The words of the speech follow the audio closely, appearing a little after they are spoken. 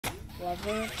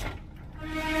Lever.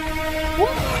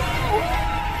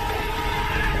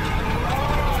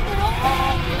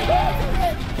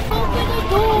 Open the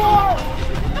door!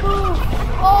 Move!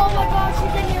 Oh my gosh,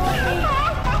 she's in here with me!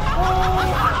 Oh my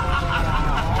god!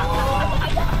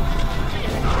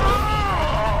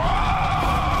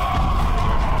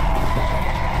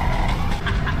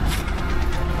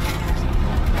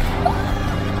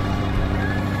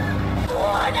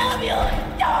 What have you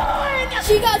done?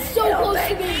 She got so close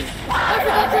to me! I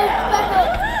forgot to back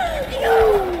up! You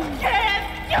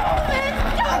can't do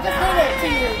this! I just did it to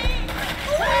you!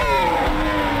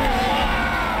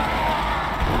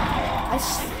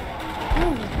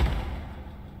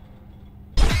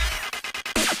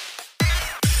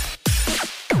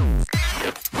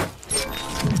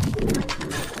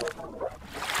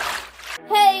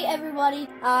 Hey everybody,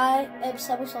 I am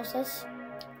Sophia.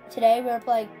 Today we're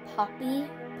playing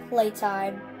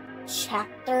Playtime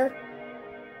Chapter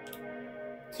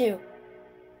 2.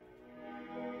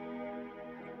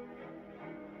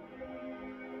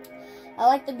 I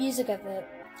like the music of it.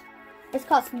 This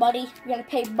costs money. We gotta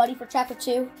pay money for Chapter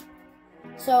 2.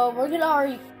 So we're gonna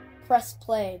already press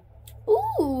play.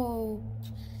 Ooh!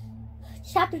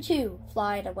 Chapter 2,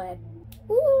 Flying Away.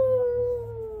 Ooh!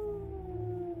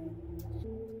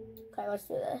 Okay, let's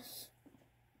do this.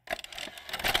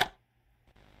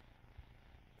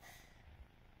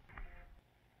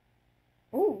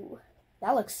 Ooh,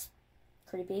 that looks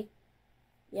creepy.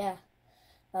 Yeah.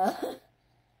 Okay.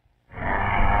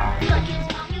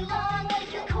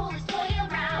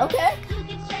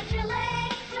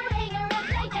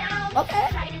 Okay.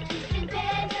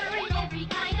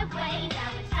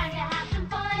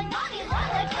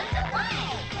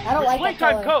 I don't like that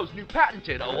Playtime Co.'s new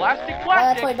patented elastic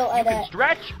plastic. You can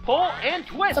stretch, pull, and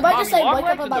twist Mommy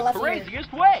Longlegs in the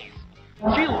craziest ways.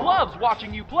 She loves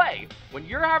watching you play. When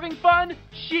you're having fun,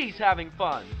 she's having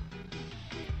fun.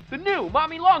 The new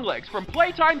Mommy Longlegs from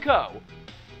Playtime Co.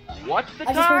 What's the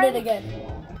time? I just heard it again.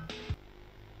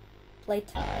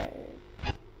 Playtime.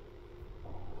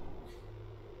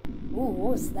 Ooh,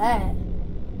 what was that?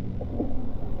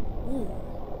 Ooh.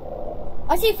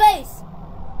 I see a face!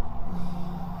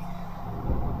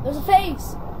 There's a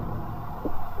face!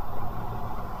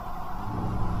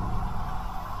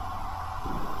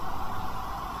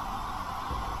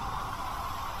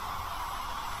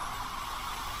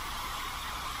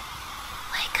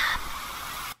 Wake up.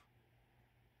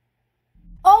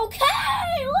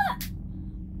 Okay, look!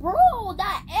 Bro,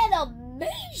 that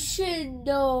animation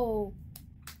though!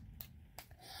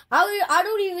 I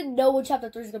don't even know what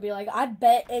Chapter 3 is going to be like. I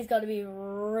bet it's going to be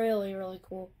really, really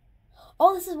cool.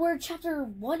 Oh, this is where Chapter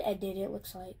 1 ended, it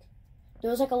looks like. There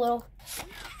was like a little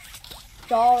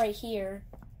doll right here.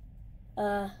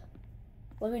 Let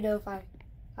me know if how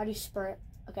do you sprint?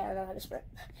 Okay, I know how to sprint.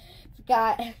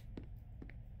 Forgot.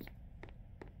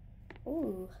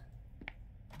 Ooh.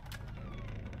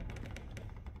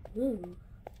 Ooh.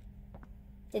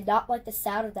 Did not like the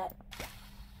sound of that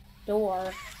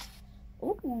door.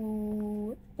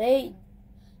 Ooh, the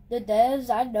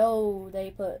devs, I know they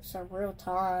put some real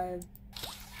time.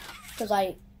 Cause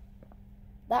like,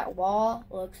 that wall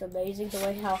looks amazing, the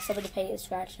way how some of the paint is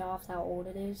scratched off, how old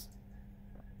it is.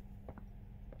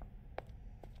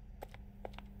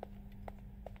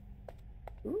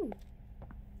 Ooh.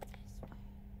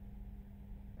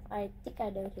 I think I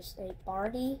noticed a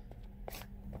Barney.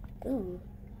 Ooh.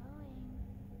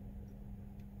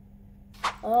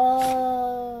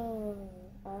 Oh,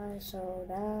 I saw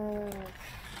that.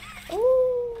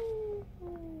 Ooh.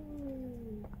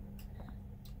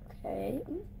 Okay.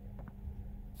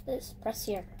 What's this? Press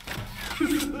here.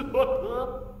 Does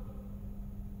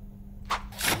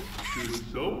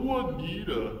someone need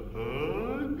a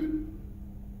hug?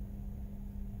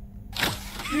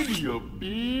 Give me a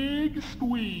big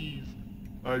squeeze.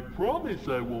 I promise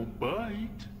I won't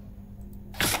bite.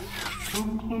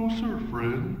 Come closer,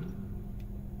 friend.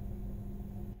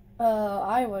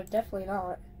 I would definitely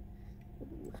not.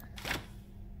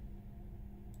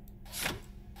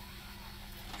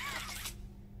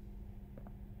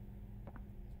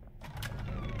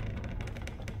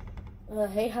 I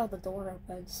hate how the door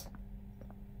opens.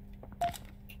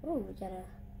 Oh, we got a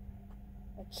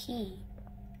key.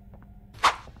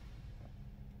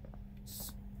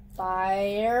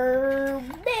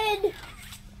 Spider-Man!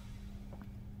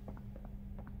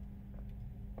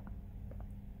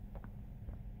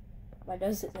 My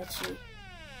nose is itchy.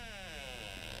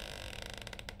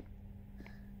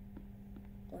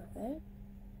 Okay.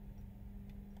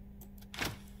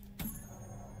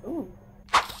 Ooh.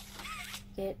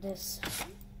 Get this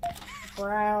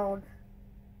brown.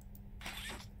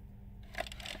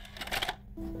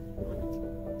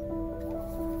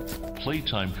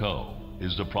 Playtime Co.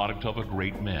 is the product of a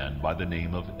great man by the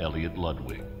name of Elliot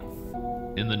Ludwig.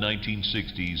 In the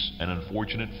 1960s, an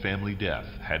unfortunate family death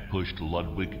had pushed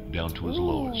Ludwig down to his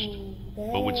lowest.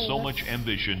 But with so much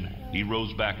ambition, he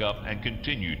rose back up and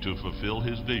continued to fulfill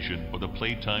his vision for the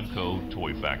Playtime Co.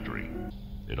 toy factory.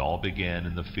 It all began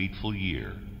in the fateful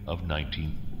year of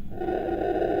 19...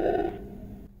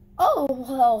 Oh,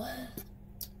 well.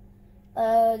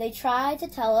 They tried to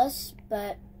tell us,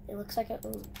 but it looks like it...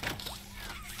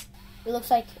 It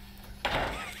looks like...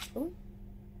 Ooh.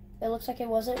 It looks like it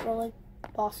wasn't really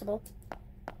possible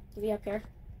to be up here.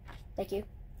 Thank you.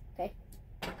 Okay.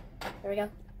 There we go.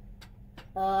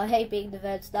 I hate being the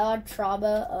vents. Now I'm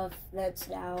trauma of vents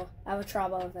now. I have a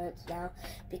trauma of vents now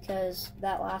because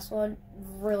that last one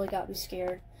really got me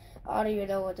scared. I don't even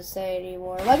know what to say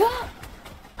anymore. Like, ah!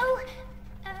 Oh,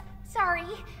 sorry.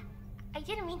 I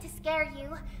didn't mean to scare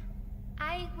you.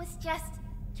 I was just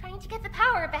trying to get the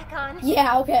power back on.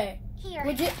 Yeah, okay. Here.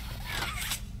 Would you...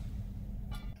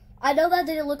 I know that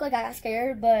didn't look like I got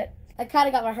scared, but I kind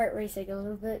of got my heart racing a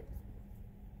little bit.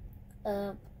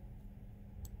 Oh.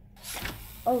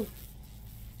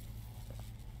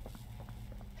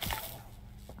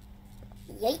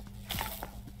 Yay.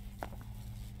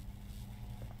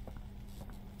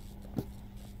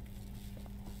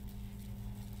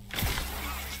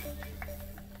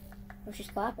 Oh, she's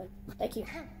clapping. Thank you.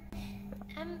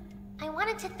 I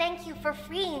wanted to thank you for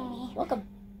freeing me. Welcome.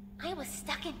 I was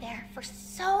stuck in there for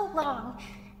so long.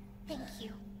 Thank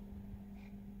you.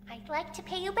 I'd like to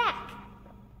pay you back.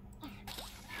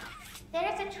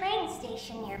 There's a train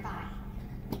station nearby.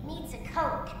 It needs a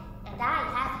code, and I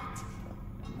have it.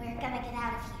 We're gonna get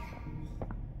out of here.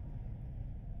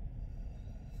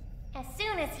 As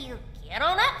soon as you get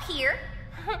on up here.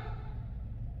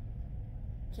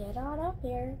 Get on up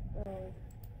here.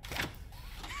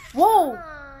 Whoa!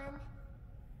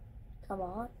 Come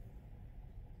on.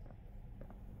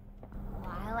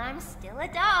 While I'm still a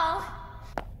doll.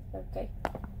 Okay.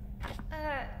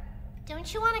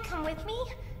 Don't you want to come with me?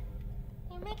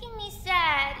 You're making me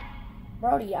sad.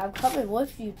 Brody, I'm coming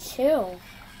with you. Chill.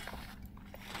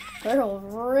 Girl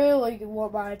really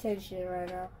want my attention right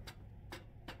now.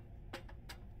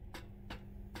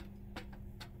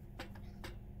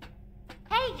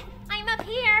 Hey, I'm up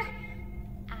here.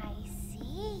 I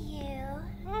see you.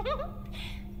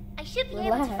 I should be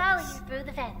able to follow you through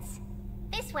the fence.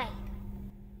 This way.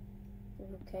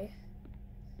 Okay.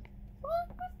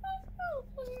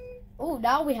 Oh,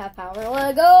 now we have power.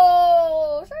 Let's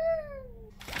go!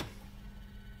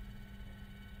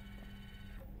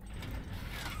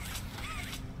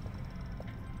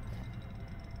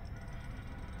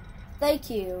 Thank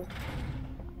you.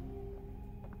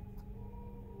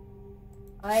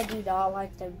 I do not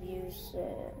like the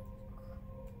music.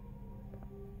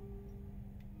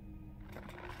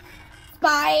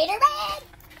 Spider-Man!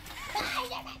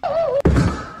 Spider-Man!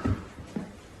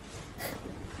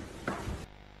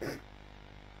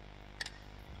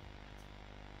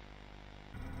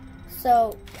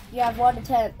 So, you have 1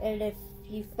 attempt, and if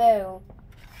you fail,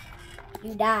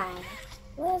 you die.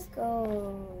 Let's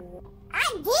go. I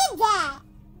did that!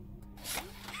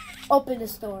 Open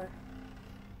this door.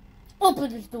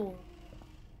 Open this door.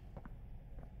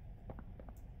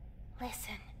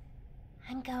 Listen,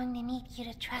 I'm going to need you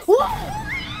to trust Whoa! me.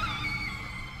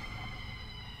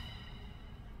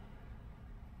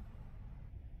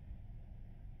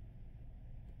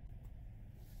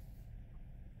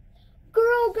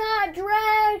 Girl got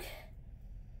dragged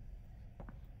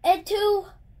into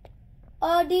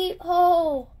a deep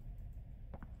hole.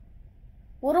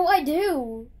 What do I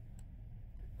do?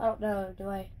 I don't know. Do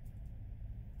I?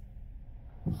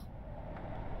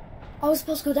 I was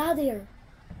supposed to go down there.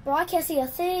 Bro, I can't see a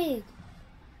thing.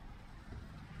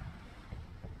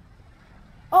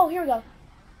 Oh, here we go.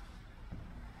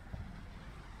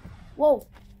 Whoa.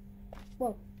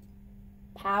 Whoa.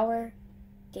 Power.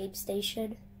 Game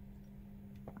station.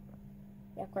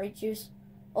 Yeah, grape juice.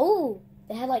 Oh,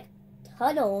 they had like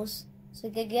tunnels so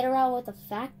you could get around with the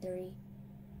factory.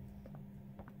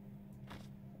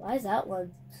 Why is that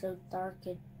one so dark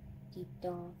and deep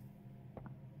down?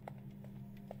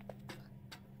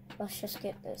 Let's just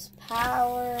get this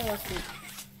power. Let's see.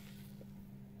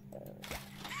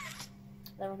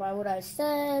 Never mind what I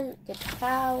said. Get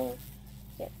power.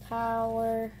 Get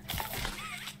power.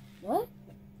 What?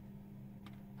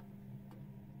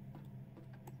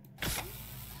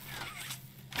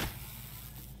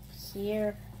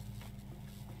 Here.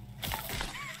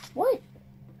 What?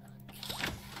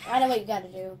 I know what you gotta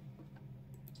do.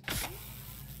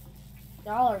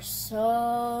 Y'all are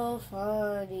so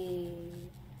funny.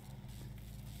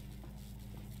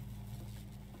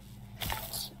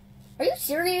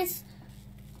 serious?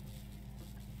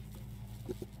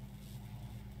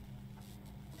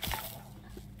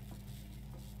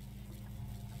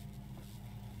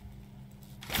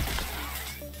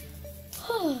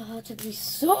 That took me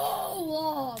so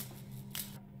long.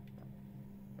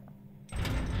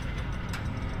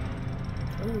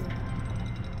 Ooh.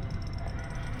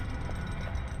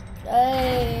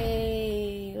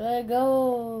 Hey, let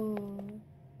go.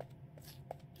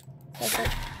 A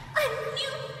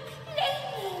new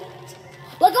playmate.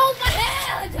 Let go of my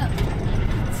hand.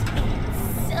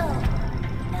 So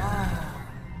long.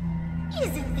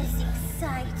 Isn't this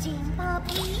exciting,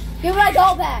 Poppy? Give my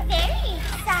doll back. Very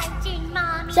exciting,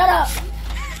 Mommy. Shut up.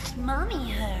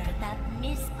 Mommy heard that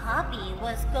Miss Poppy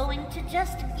was going to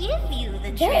just give you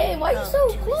the Dang, why are you so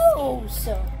close?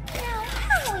 Now,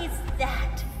 how is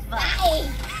that fun?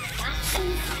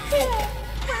 Instead,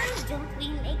 why don't we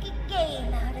make a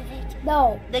game out of it?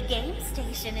 No. The game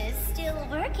station is still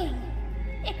working.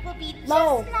 It will be just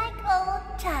No. like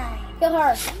old times. Kill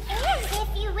her. And if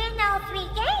you win all 3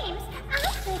 games,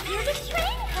 I'll give you the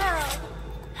train code.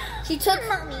 She took.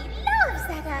 Mommy loves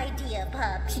that idea,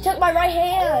 Pup. She took my right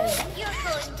hand. You're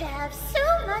going to have so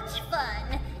much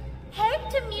fun. Head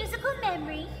to musical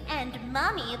memory, and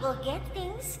Mommy will get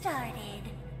things started.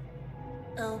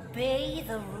 Obey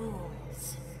the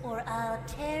rules, or I'll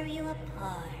tear you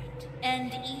apart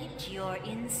and eat your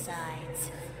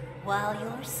insides while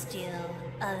you're still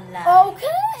alive.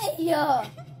 Okay.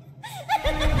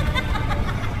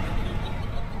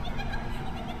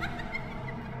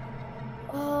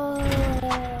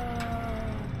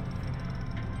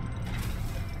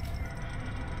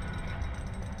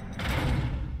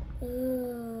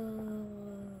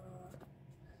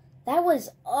 That was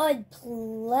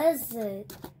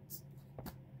unpleasant.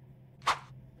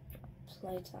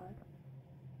 Playtime.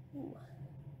 Ooh.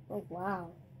 Oh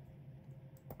wow.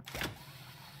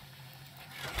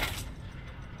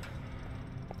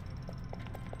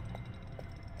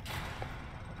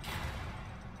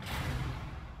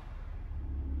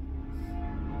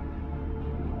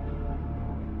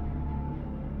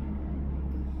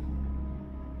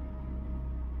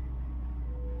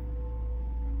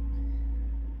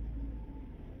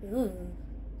 Ooh,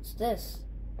 what's this?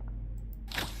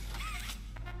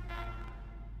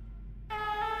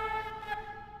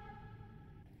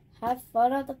 Have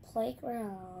fun at the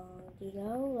playground, you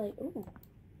know? Like, ooh.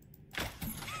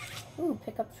 Ooh,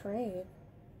 pick up trade.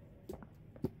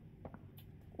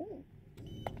 Ooh.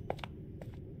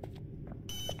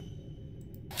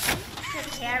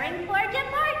 Preparing for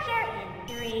departure in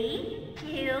 3,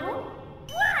 2, 1.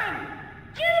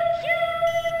 Choo-choo!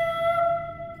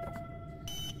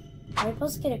 Are we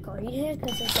supposed to get a green hand?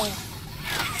 Because it's a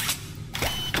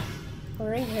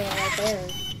green hand right there.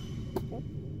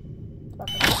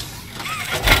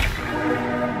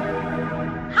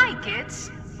 Hi kids,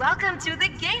 welcome to the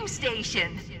game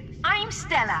station. I'm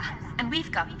Stella, and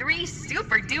we've got 3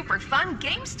 super duper fun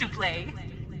games to play.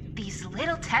 These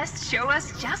little tests show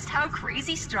us just how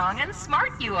crazy strong and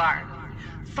smart you are.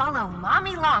 Follow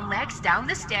Mommy Longlegs down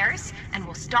the stairs, and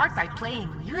we'll start by playing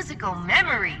musical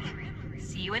memory.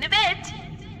 See you in a bit.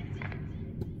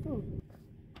 Ooh.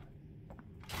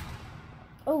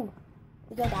 Oh,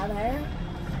 we go down there.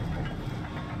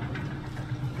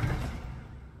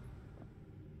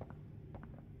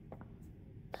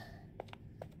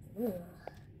 Ooh.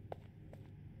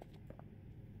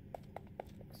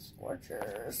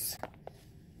 Scorchers.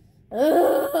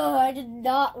 Ugh, I did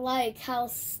not like how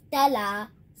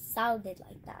Stella sounded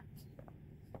like that.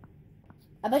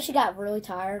 I bet she got really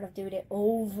tired of doing it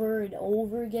over and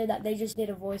over again, that they just did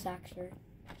a voice actor.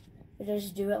 They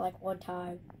just do it like one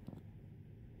time.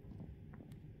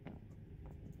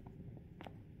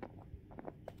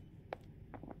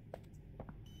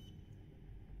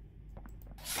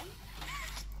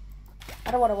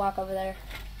 I don't want to walk over there.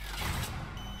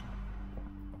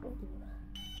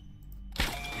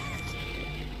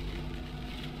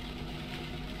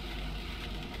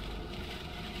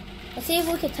 Let's see if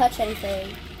we can touch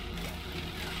anything.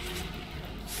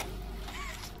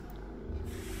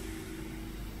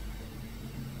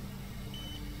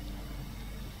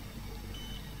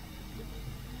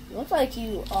 Looks like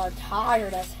you are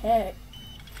tired as heck.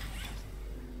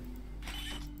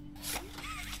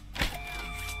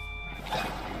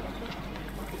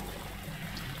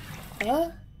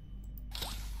 Huh?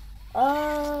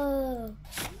 Oh.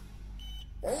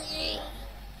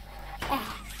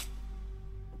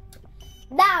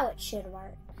 Now it should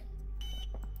work.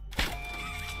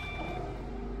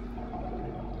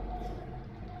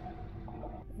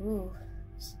 Ooh.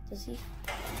 Does he?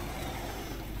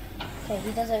 Okay,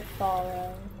 he doesn't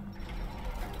follow.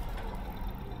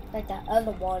 Like that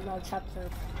other one on chapter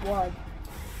 1.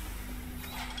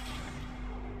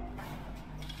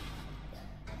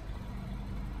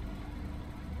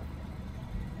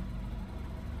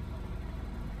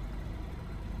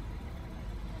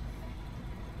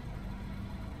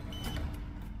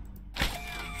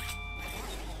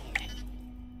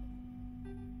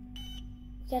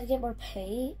 Gotta get more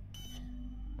paint.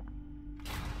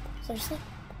 Seriously?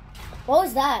 What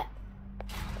was that?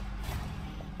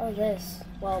 Oh, this.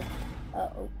 Well,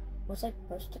 was I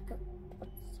supposed to go?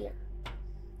 What's here?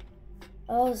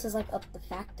 Oh, this is like up the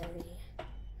factory.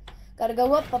 Gotta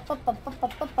go up. Gotta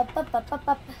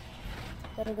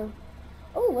go.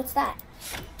 Oh, what's that?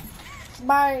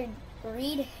 My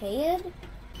green hand?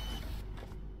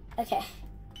 Okay.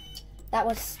 That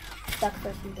was stuck for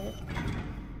a few minutes.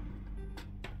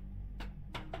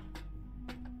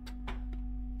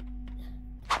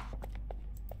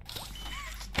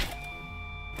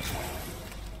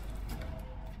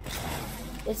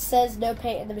 It says no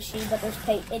paint in the machine, but there's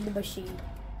paint in the machine.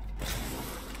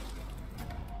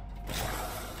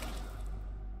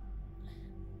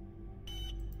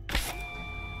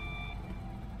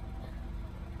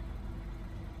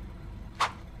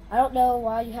 I don't know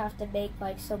why you have to make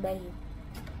like so many.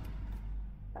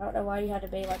 I don't know why you had to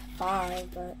make like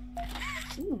 5, but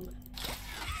ooh.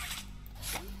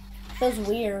 Feels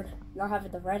weird not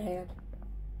having the red hand.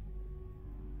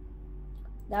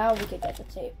 Now we can get the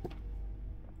tape.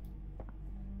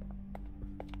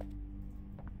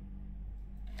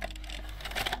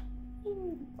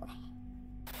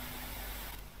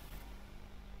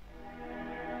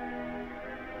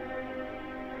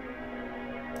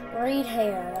 Green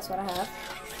hair, that's what I have.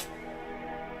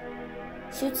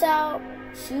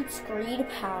 Shoots green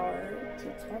power to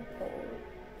temple.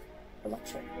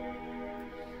 Electric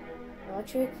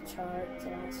charge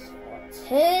lasts for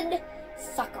 10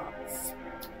 seconds.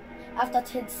 After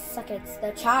 10 seconds,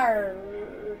 the charge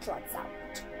runs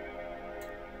out.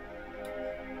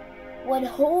 When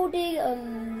holding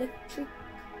electric,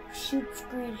 shoots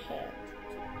green hair.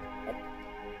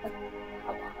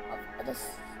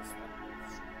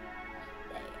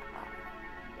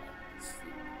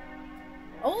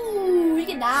 Oh, you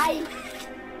can die.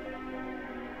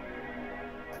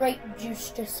 Great juice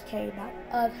just came out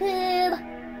of him.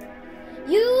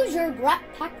 Use your brat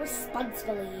pack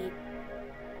responsibly.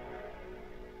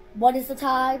 What is the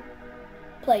time?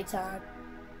 Playtime.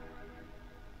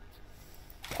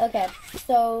 Okay,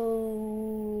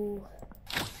 so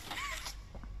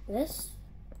this.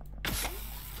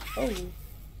 Oh,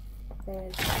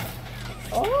 there's.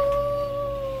 Oh,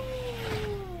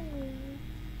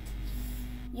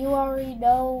 you already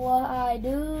know what I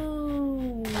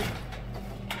do.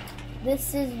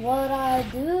 This is what I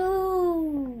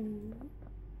do.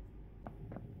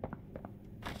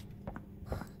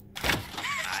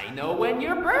 I know when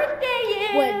your birthday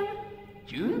is. When?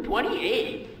 June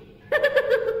 28th.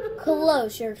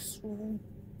 Close. You're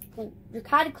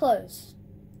kind of close.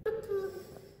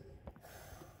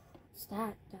 What's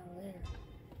that down there?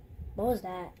 What was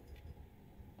that?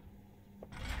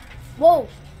 Whoa!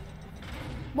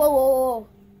 Whoa! Whoa!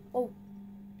 Whoa!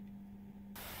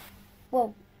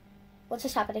 Whoa! What's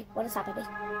just happening? What is happening?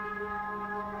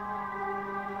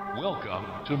 Welcome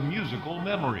to musical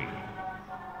memory.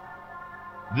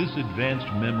 This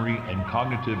advanced memory and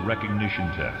cognitive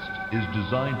recognition test is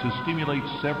designed to stimulate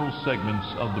several segments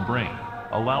of the brain,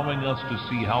 allowing us to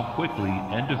see how quickly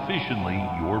and efficiently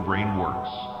your brain works.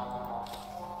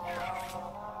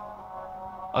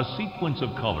 A sequence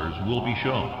of colors will be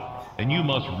shown, and you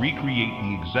must recreate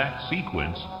the exact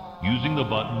sequence using the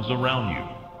buttons around you.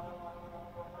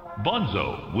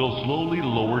 Bunzo will slowly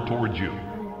lower towards you.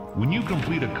 When you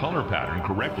complete a color pattern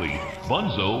correctly,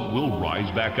 Bunzo will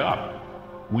rise back up.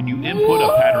 When you input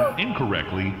a pattern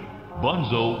incorrectly,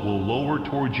 Bunzo will lower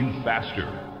towards you faster.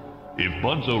 If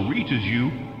Bunzo reaches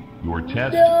you, your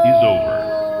test is over.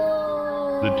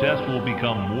 The test will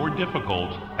become more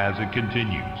difficult as it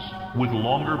continues, with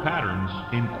longer patterns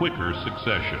in quicker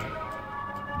succession.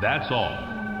 That's all.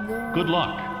 Good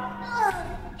luck. Oh,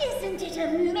 isn't it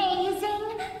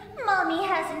amazing? Mommy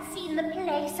hasn't seen the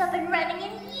place up and running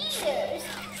in years.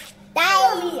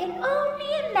 Mommy can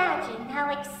only imagine how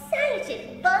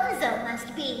excited Bunzo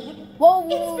must be. Whoa.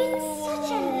 It's been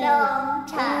such a long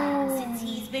time since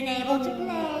he's been able to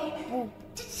play,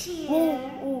 to cheer,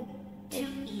 to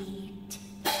eat.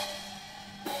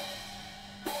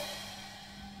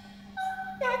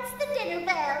 That's the dinner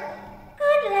bell.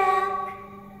 Good luck.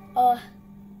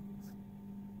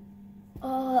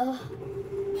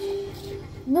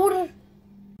 Water.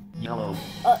 Yellow.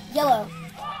 Yellow.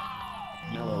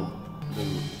 Yellow.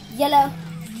 Blue. Yellow.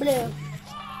 Blue.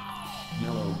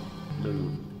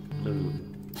 blue, blue.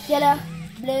 Yellow,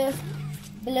 blue,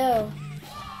 blue.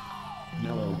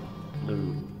 Yellow,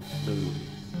 blue, blue,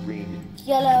 green.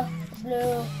 Yellow,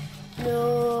 blue,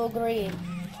 blue, green.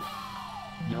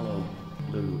 Yellow,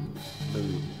 blue,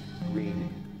 blue, green,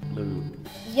 blue.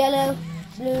 Yellow,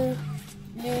 blue,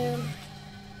 blue,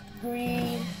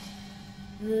 green,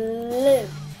 blue.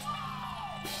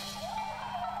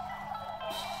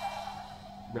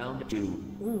 Round 2.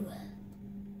 Ooh.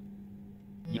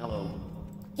 Yellow,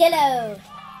 Yellow,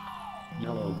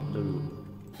 yellow, blue.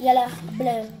 yellow,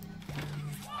 blue.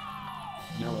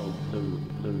 Yellow, blue,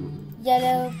 blue.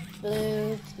 Yellow,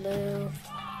 blue, blue.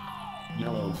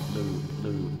 Yellow, blue,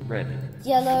 blue, red.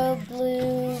 Yellow,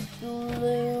 blue,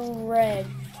 blue, red.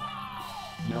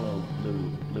 Yellow, blue,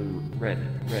 blue, red,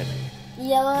 red.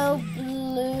 Yellow,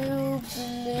 blue,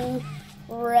 blue,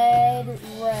 red,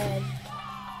 red.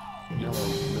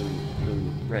 Yellow, blue,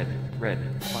 blue, red, red,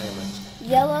 violet.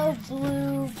 Yellow,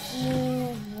 blue,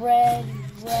 blue, red,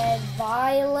 red,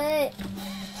 violet.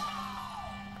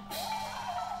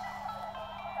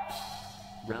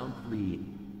 Round 3.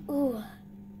 Ooh.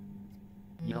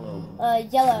 Yellow,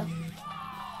 Yellow.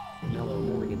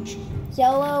 yellow, orange.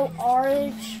 Yellow,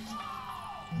 orange.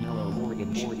 Yellow,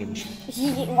 orange, orange.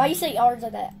 Why you say orange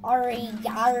like that? Orange,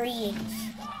 orange.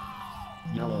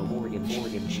 Yellow, orange,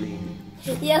 orange, green.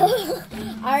 Yellow,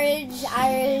 orange,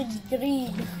 orange,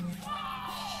 green.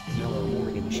 Yellow,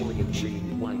 orange, orange,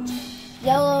 green, white.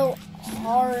 Yellow,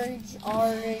 orange,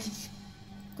 orange,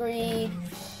 green,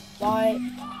 white,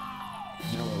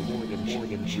 Yellow, orange,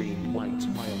 orange, green, white,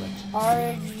 violet.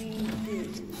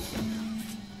 orange.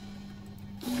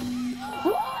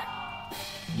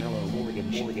 Yellow,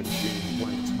 orange, orange, green,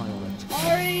 white, violet.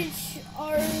 Orange,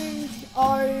 orange,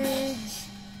 orange.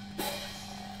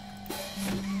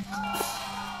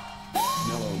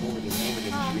 Yellow, orange,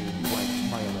 orange, green, white,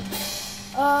 violet.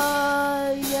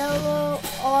 Yellow,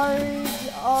 orange,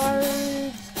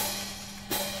 orange.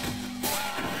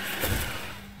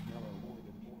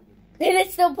 Did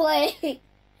it still play?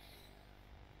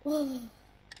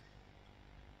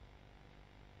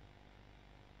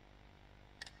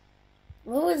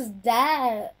 What was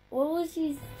that? What was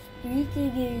he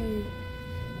speaking in?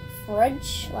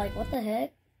 French? Like, what the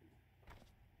heck?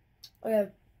 Okay, I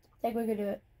think we can do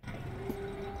it.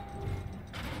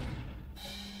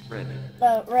 Red,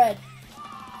 Red. red,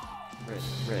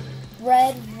 red,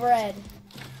 Red, red.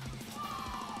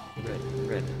 red,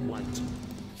 red, white.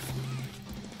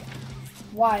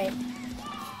 White.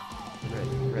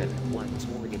 Red, red, white,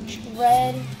 orange.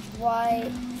 Red,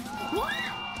 white.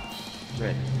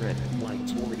 Red, red,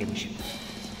 white, orange.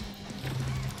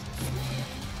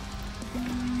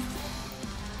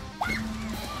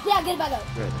 Yeah, get it back up.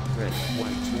 Red, red,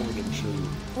 white, orange.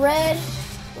 Red,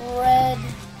 red,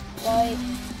 white,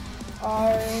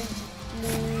 orange,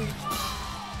 blue.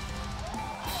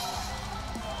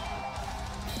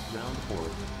 Round 4.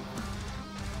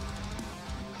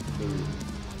 Blue,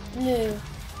 Blue.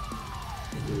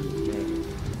 blue,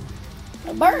 jay.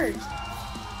 A bird.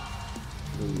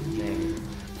 Blue, jay.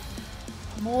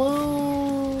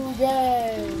 Blue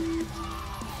jay.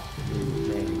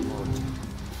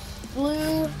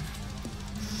 Blue,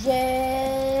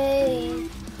 jay,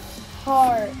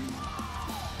 heart.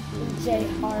 Blue jay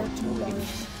heart. Blue jay heart.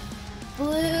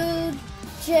 Blue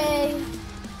jay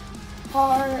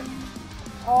heart.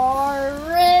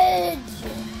 Orange.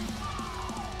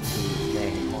 Blue,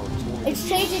 jay, heart, orange.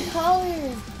 Exchanging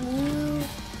colors. Blue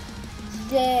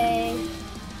jay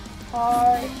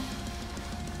heart.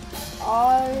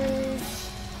 Orange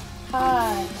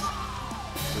high.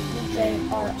 Blue jay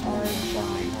heart. Orange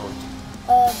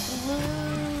high.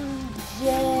 Blue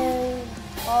jay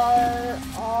heart.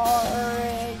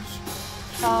 Orange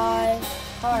high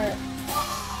heart.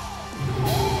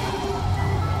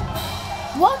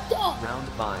 What the? Round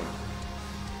 5.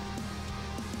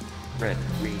 Red,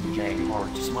 green, jay,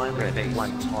 heart, smiley face,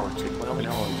 white, heart, well,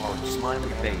 yellow, heart, smiley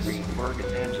face, green, burger,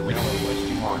 angel, yellow,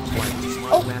 west, heart, white,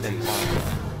 smiley face.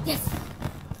 Yes.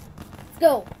 Let's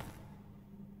go.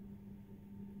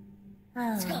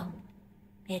 Oh, go.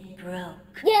 it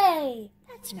broke. Yay.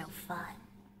 That's no fun.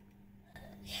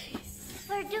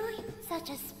 For doing such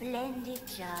a splendid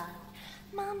job,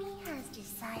 Mommy has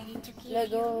decided to give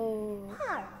Let's you go.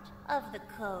 part of the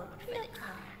code for the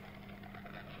car.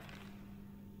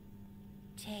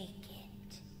 Take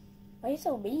it. Why are you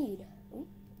so mean?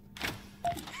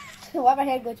 Why my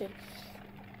hand glitching?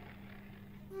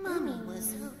 Mommy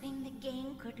was hoping the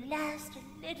game could last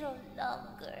a little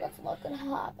longer. That's not gonna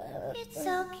happen. It's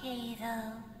okay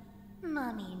though.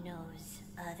 Mommy knows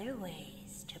other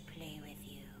ways to play with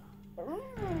you.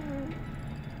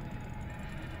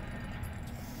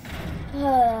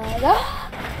 Ah!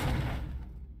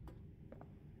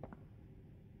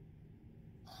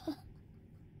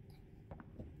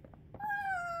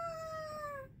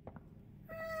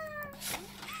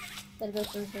 Gotta go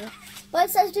through here. But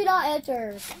it says do not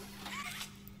enter.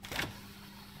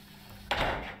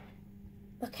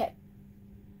 Okay.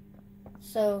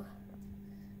 So,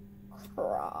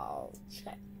 crouch.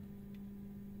 Okay.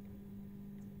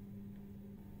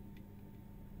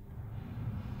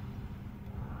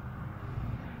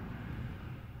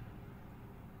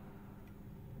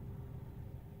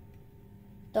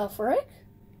 The frick?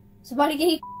 Somebody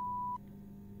get.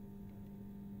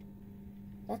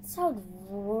 That sounds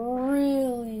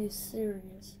really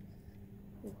serious.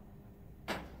 Ooh.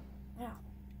 Wow.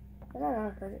 But I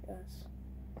not heard it does.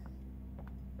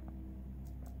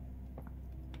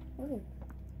 Ooh.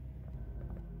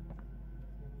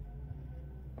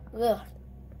 Ugh.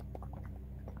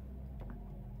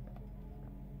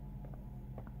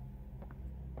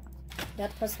 You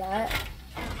have to press that.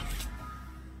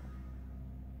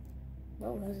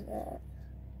 What was that?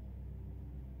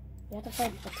 You have to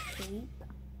find a tape.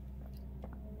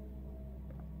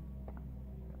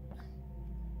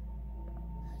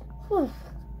 Whew.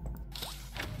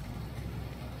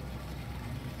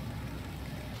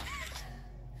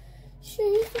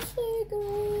 She's a cigarette.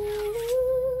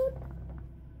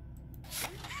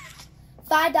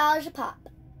 $5 a pop.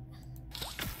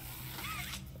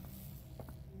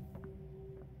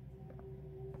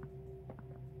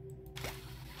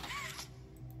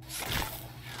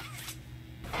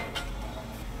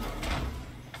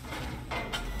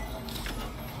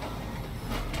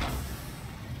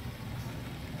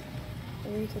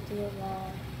 We could do it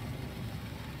long.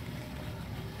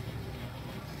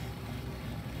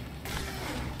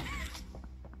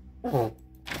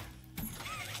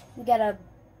 We got a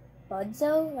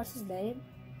bunzo. What's his name?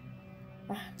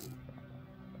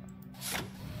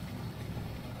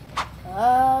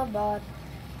 Oh, God.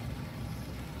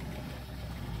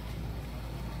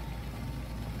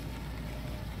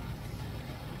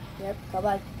 Yep, come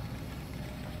on.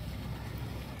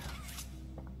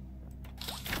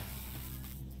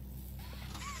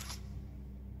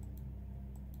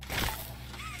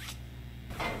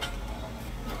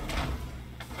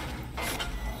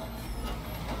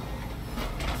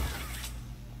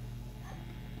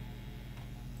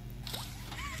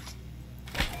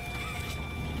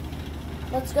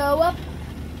 Let's go up.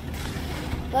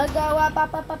 Let's go up,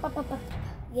 up, up, up, up, up, up.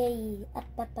 Yay. Up,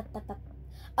 up, up, up, up.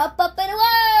 Up, up, and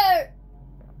away!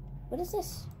 What is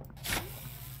this?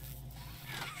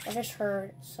 I just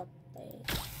heard something.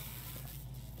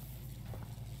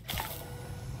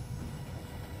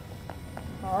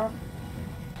 Huh?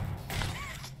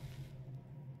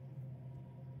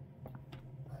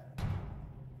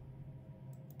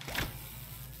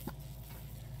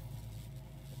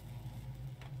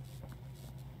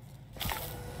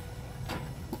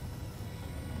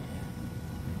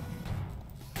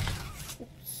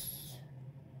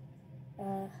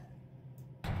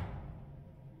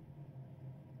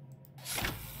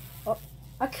 Oh,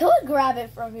 I could grab it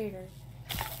from here.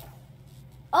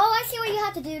 Oh, I see what you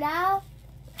have to do now.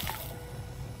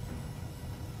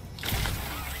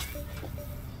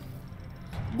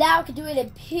 Now I can do it in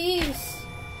peace.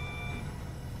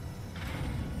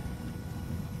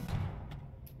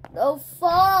 No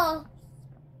fall.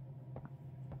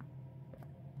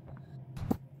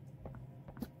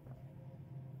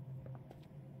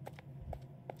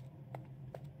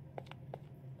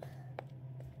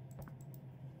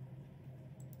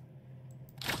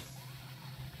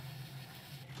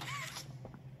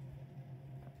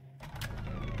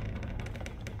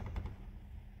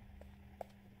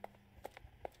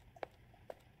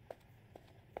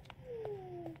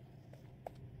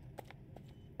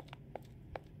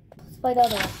 Play the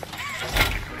other one.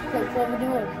 Look, what are we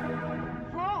doing?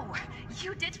 Whoa,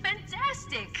 you did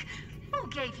fantastic. Who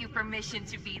gave you permission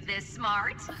to be this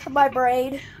smart? My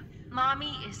brain.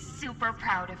 Mommy is super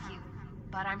proud of you,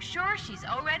 but I'm sure she's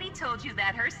already told you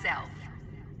that herself.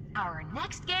 Our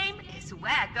next game is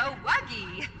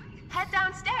Wuggie. Head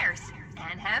downstairs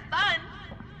and have fun.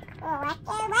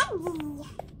 Wuggie.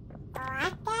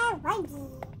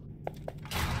 Wuggie.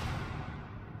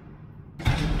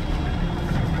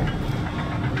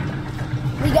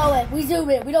 We go in, we zoom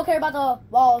in. We don't care about the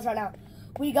walls right now.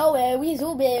 We go in, we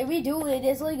zoom in, we do it,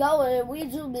 this, we go in, we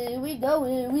zoom in, we go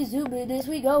in, we zoom in, this,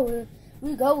 we go in,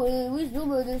 we go in, we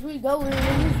zoom in, this, we go in, we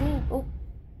zoom. Oh.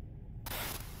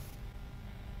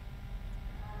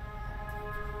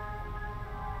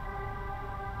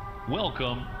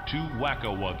 Welcome to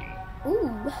Wuggie.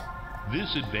 Ooh.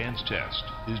 This advanced test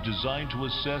is designed to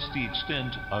assess the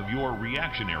extent of your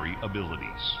reactionary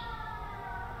abilities.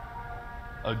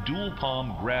 A dual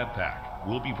palm grab pack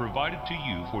will be provided to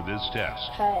you for this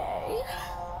test. Okay.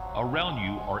 Around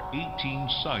you are 18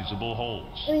 sizable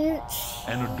holes.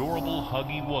 An adorable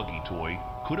Huggy Wuggy toy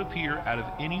could appear out of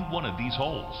any one of these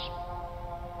holes.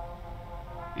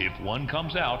 If one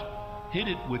comes out, hit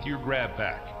it with your grab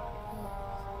pack.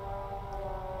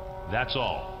 That's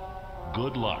all.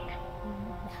 Good luck.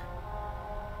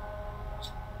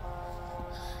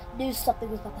 Knew something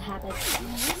was about to happen.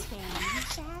 In this game, you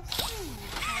used to have strings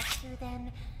attached to them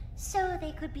so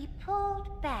they could be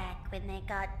pulled back when they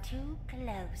got too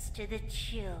close to the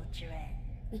children.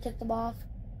 You took them off?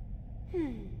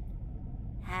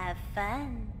 Have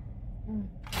fun.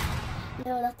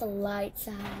 No, not the lights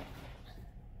out.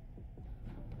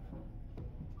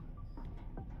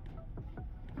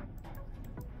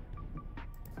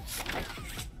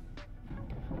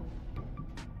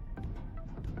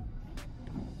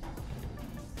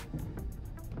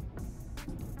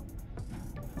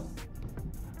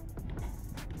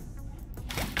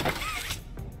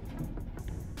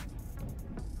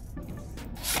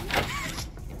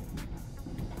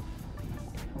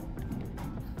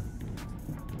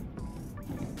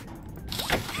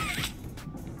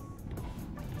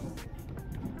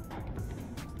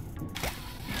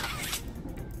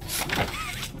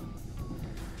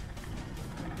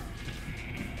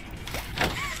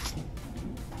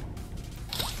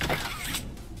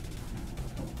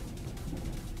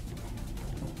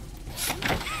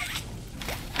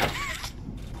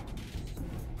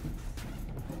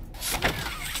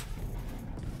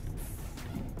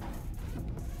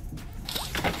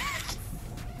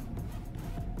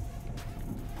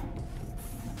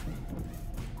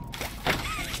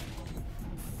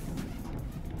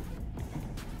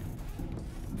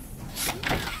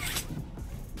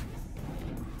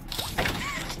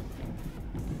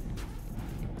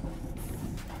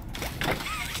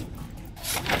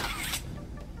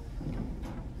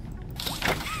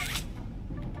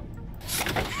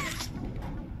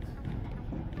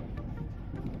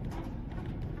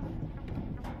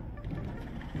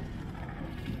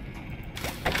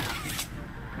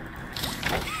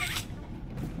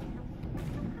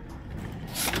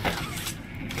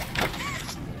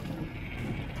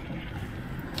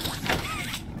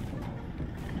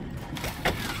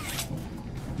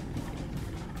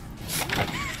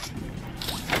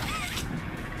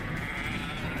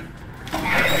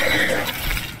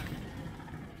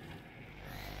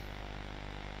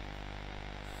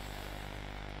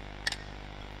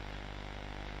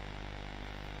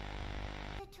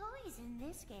 In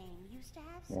this game, used to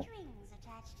have strings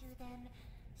attached to them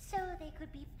so they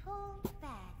could be pulled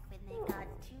back when they got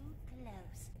too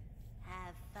close.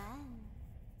 Have fun.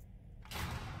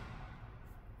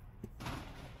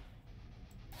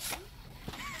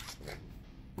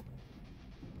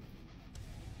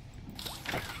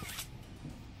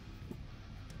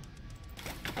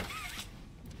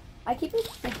 I keep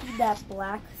thinking that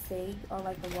black thing on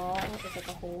like the wall is like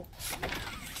a hole.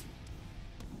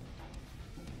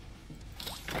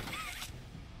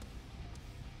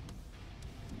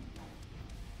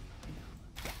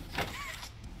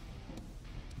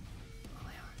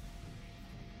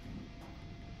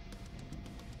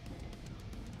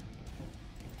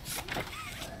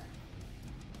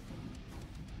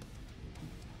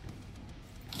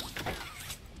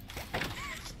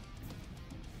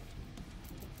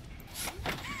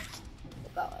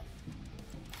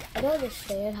 I don't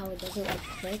understand how it doesn't like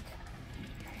click,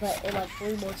 but in like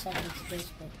 3 more seconds it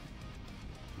does click.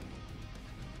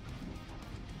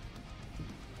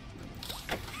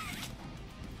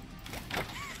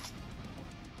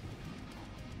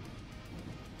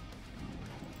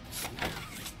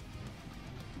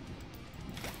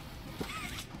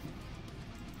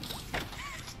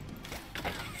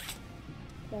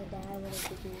 My dad wanted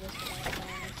to do this without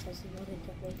that because he wanted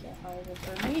to make it harder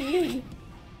for me.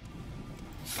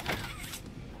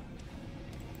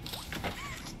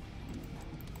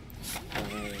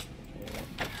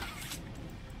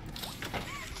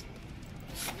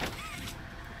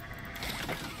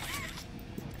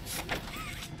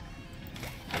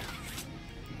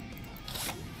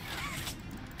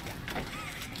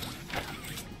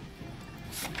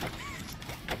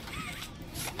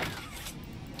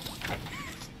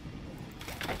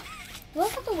 Do I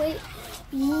have to wait?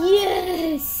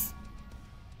 Yes!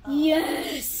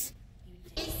 Yes!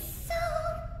 I'm so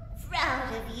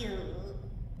proud of you.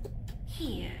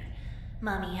 Here,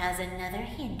 Mommy has another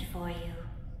hint for you.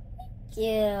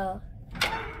 Yeah.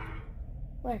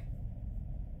 Where?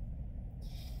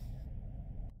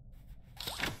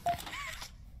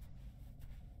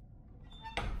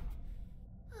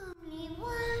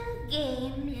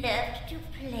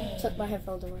 took my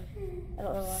headphones away. I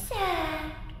don't know why.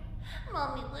 Sad.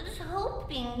 Mommy was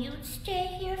hoping you'd stay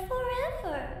here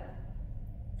forever.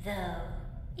 Though,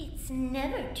 it's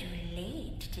never too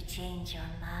late to change your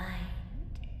mind.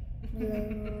 I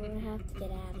have to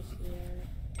get out of here.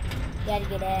 Gotta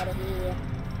get out of here.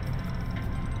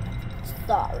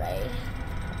 Sorry.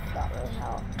 Not really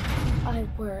how I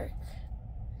work.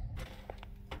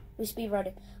 We speed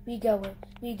running. We going.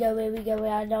 We going. We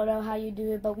going. I don't know how you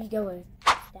do it, but we going.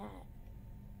 That.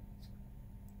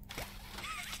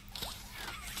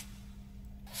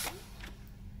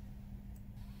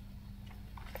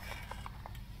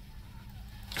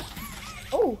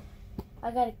 Oh,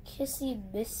 I got a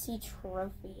Kissy Missy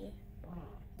trophy.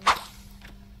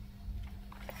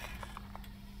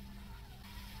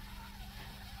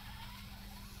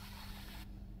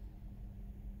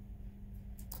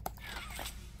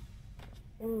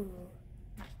 Ooh.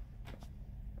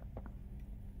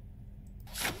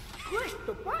 Click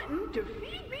the button to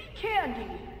feed me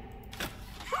candy.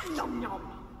 Nom nom.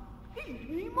 Feed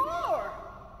me more.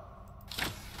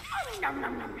 Nom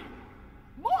nom nom.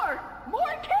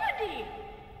 More candy.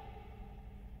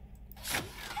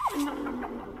 Nom nom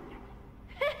nom nom.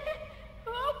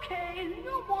 Okay,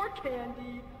 no more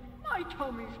candy. My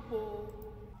tummy's full.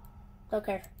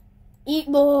 Okay. Eat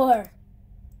more.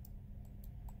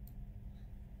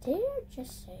 Did you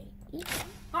just say eat?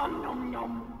 Nom nom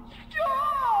nom.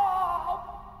 Stop!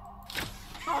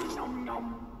 Nom nom nom.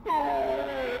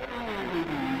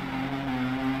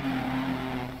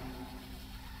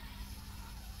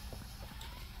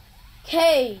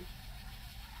 Okay.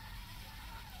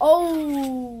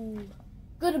 Oh.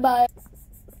 Goodbye.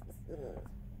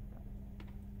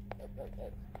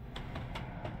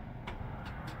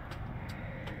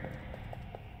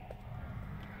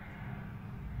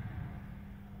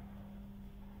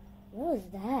 What was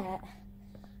that?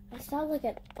 It sounded like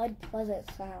an unpleasant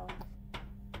sound.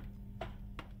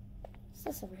 What's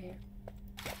this over here?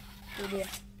 Yeah.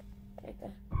 Right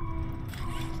there.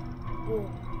 Whoa,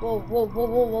 whoa, whoa, whoa,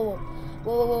 whoa, whoa,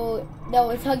 whoa, whoa. No,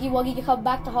 it's Huggy Wuggy to come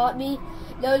back to haunt me.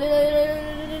 No, no, no,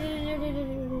 no, no, no, no, no,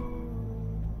 no, no.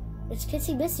 It's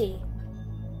Kissy Missy.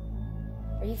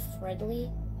 Are you friendly?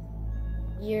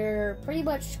 You're pretty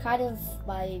much kind of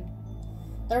my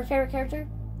third favorite character.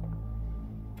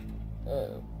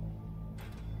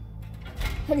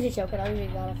 I'm just joking. I don't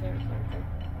even got a favorite character.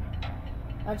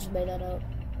 I just made that up.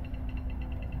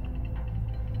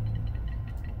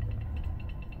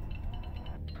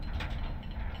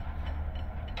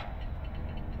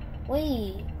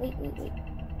 Wait, wait, wait, wait.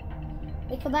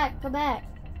 Wait, come back, come back.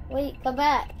 Wait, come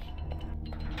back.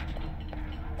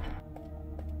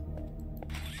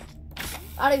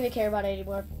 I don't even care about it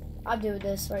anymore. I'm doing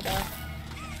this right now.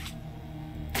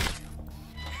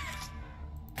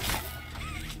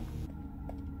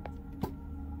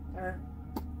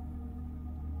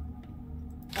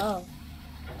 Oh.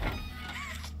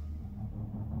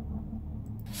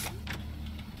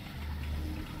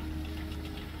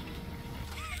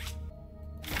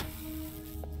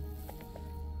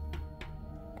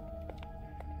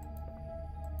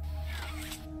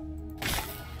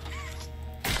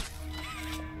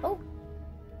 Oh.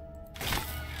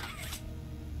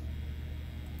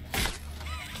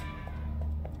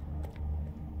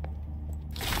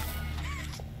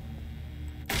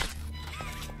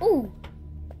 Ooh.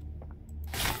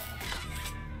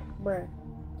 Bruh,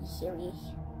 you serious?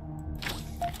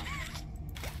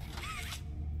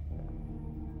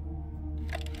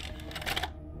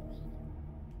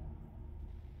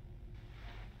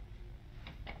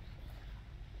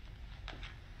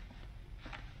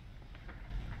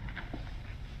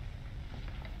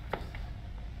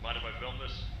 Mind if I film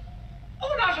this?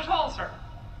 Oh, not at all, sir.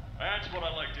 That's what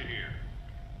I like to hear.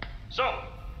 So,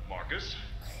 Marcus,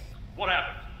 what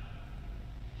happened?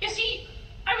 You see,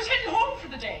 I was heading home for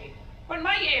the day when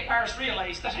my apars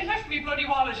realized that I left me bloody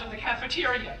wallet in the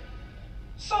cafeteria.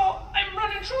 So I'm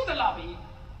running through the lobby,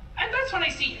 and that's when I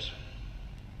see it.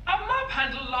 A mop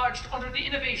handle lodged under the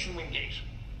innovation wing gate.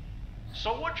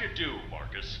 So what'd you do,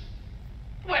 Marcus?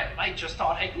 Well, I just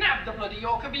thought I'd nab the bloody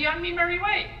yoke and be on me merry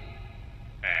way.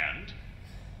 And?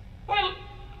 Well,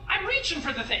 I'm reaching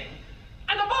for the thing,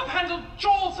 and the mop handle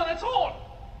jolts on its own.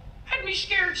 Had me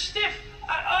scared stiff.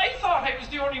 I thought I was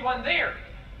the only one there.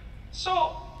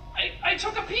 So, I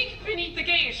took a peek beneath the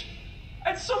gate,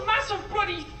 and some massive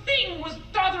bloody thing was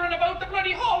dothering about the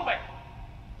bloody hallway.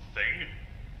 Thing?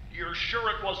 You're sure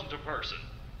it wasn't a person?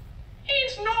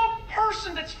 Ain't no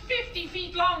person that's 50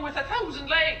 feet long with 1,000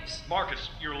 legs. Marcus,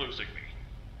 you're losing me.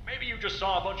 Maybe you just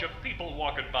saw a bunch of people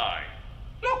walking by.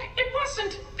 Look, it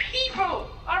wasn't people,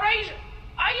 alright?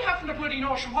 I haven't a bloody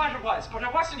notion what it was, but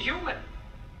I wasn't human.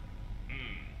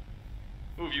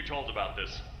 Who have you told about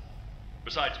this?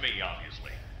 Besides me,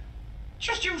 obviously.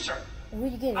 Just you, sir.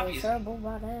 We get in trouble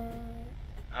by that.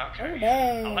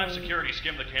 Okay. Oh, I'll have security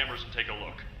skim the cameras and take a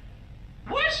look.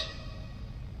 What?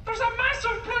 There's a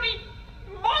massive bloody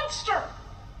monster!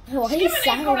 Why do you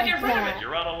sound like that?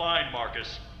 You're out of line,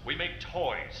 Marcus. We make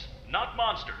toys, not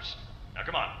monsters. Now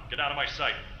come on, get out of my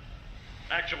sight.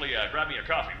 Actually, grab me a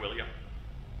coffee, will you?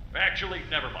 Actually,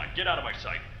 never mind. Get out of my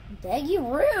sight. Dang, you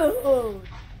rude.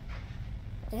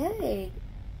 Dang.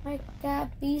 My God,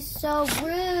 be so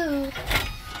rude.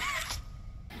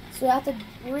 So we have to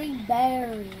bring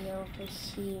Barry over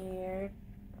here.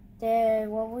 Then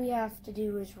what we have to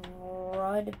do is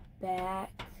run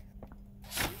back.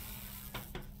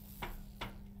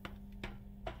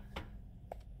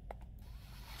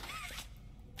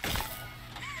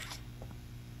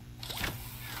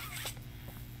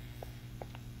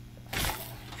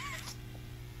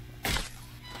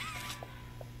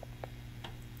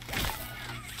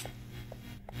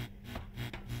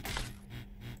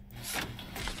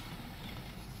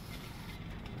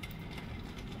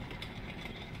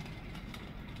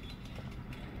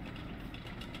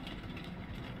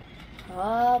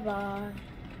 Come on.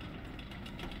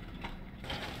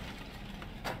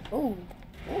 Ooh,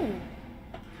 ooh.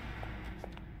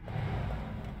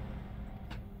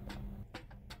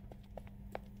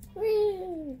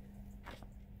 Whee.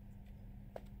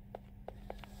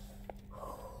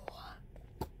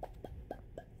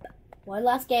 One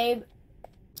last game.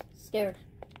 Scared.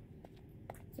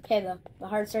 It's okay though. My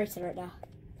heart's racing right now.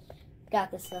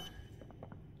 Got this though.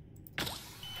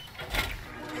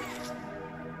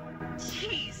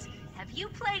 Jeez, have you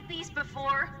played these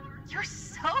before? You're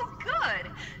so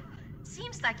good!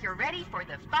 Seems like you're ready for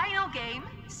the final game,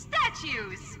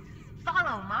 statues!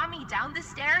 Follow Mommy down the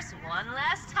stairs one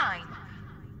last time.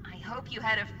 I hope you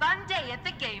had a fun day at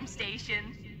the game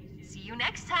station. See you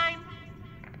next time!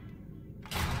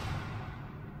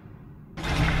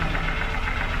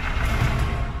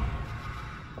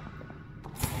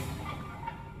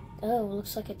 Oh,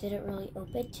 looks like it didn't really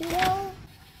open too well.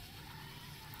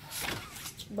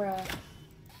 Bruh.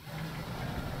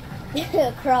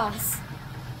 Cross.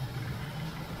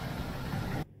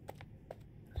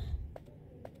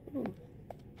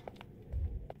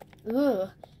 Ooh. I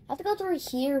have to go through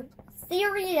here.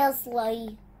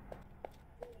 Seriously.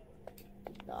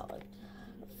 Oh,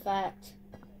 fact.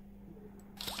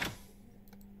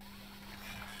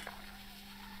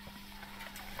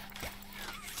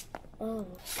 Oh.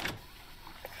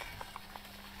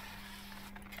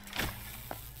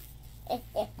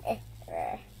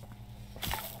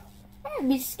 I'd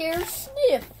be scared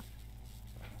stiff.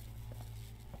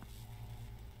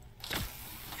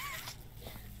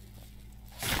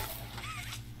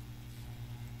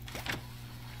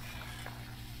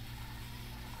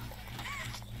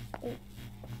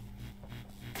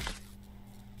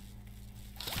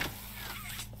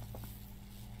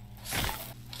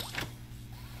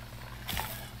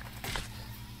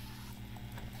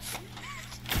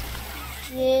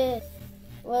 Yeah,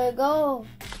 let it go.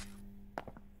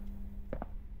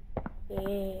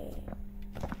 Yeah.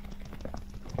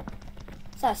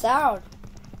 What's that sound?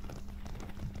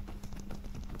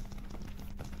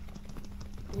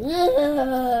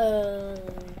 Yeah.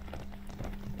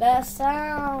 That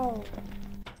sound.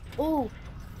 Ooh.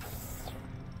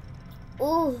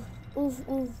 Ooh. Ooh.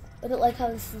 Ooh. I don't like how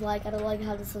this is like. I don't like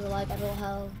how this is like. I don't know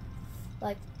how,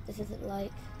 like, this isn't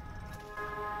like.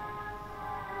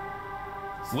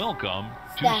 Welcome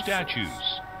to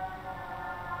Statues.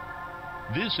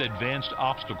 This advanced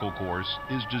obstacle course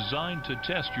is designed to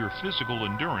test your physical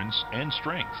endurance and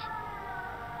strength.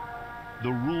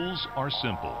 The rules are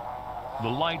simple. The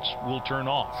lights will turn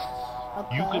off.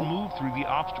 Okay. You can move through the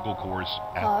obstacle course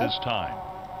at this time.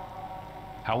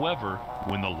 However,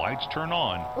 when the lights turn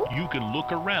on, you can look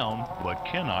around but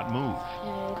cannot move.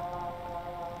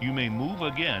 You may move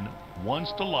again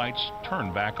once the lights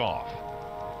turn back off.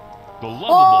 The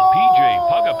lovable PJ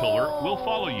Puggapillar will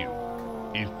follow you.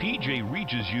 If PJ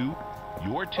reaches you,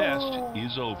 your test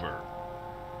is over.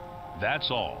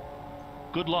 That's all.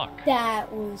 Good luck.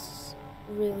 That was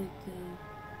really good.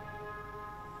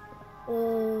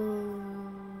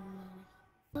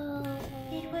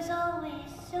 It was always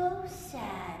so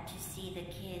sad to see the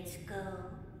kids go.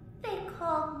 They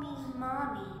called me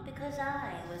Mommy because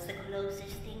I was the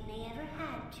closest thing they ever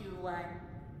had to one.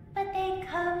 But they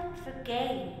come for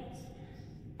games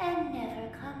and never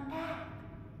come back.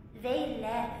 They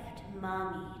left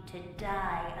Mommy to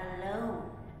die alone.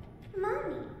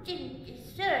 Mommy didn't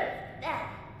deserve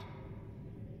that.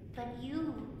 But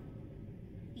you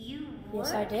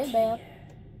Yes, I did, ma'am.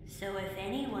 So if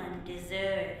anyone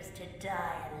deserves to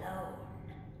die alone,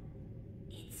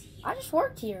 it's you. I just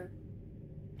worked here.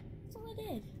 That's all I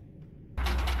did.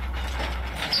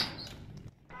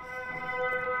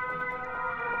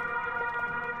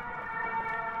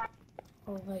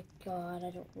 Oh my god,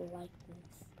 I don't like this.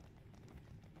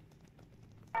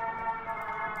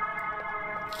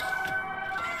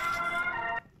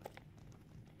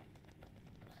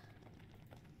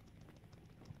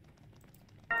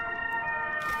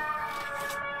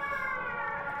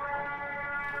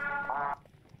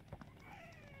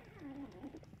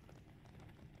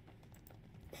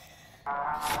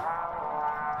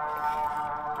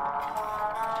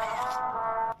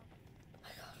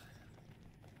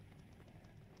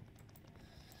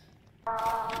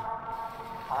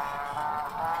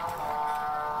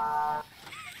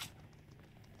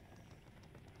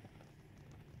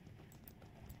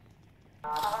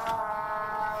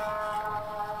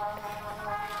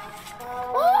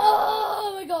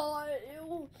 Oh my god!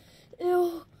 Ew!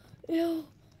 Ew! Ew!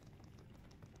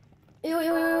 Ew! Ew!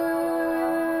 Ew!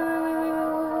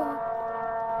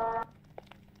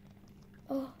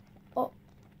 Oh! Oh!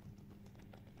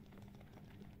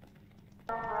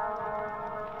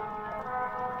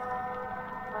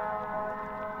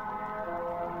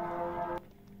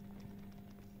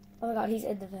 Oh my god! He's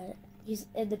in the vent. He's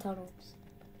in the tunnels.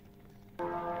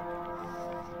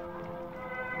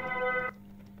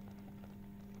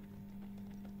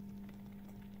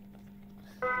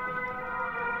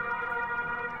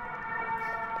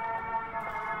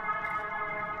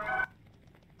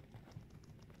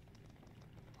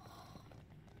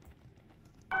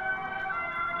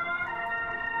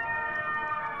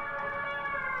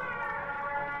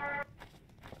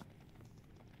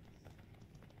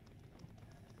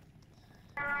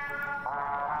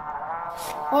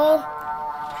 Oh!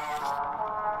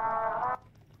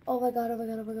 Oh my god, oh my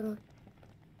god, oh my god.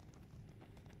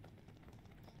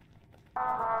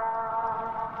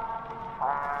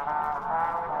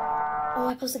 Oh,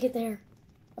 I'm supposed to get there.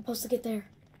 I'm supposed to get there.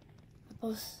 I'm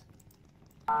supposed...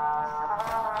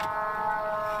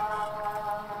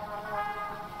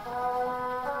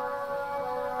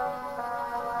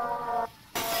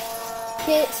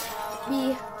 Get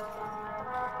me.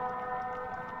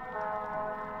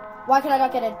 Why can I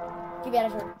not get in? Get me out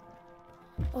of here.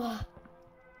 Oh.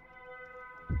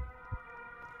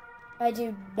 I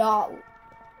do not. Where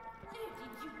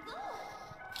did you go?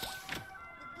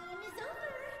 The game is over.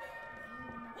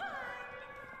 You won.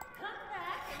 Come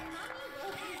back and Mommy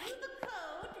will give you the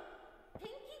code.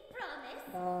 Pinky promise.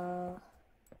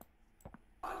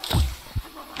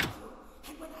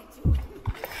 And when I do it,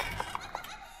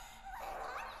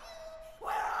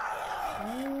 where are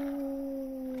you?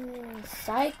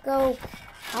 Psychopath.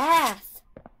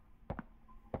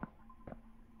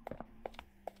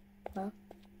 Huh?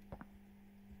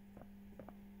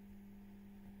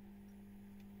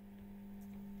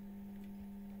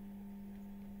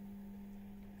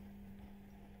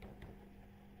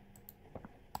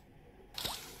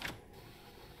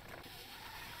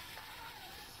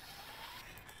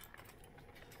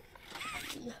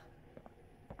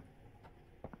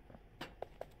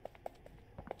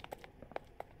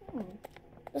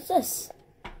 What's this?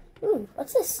 Ooh,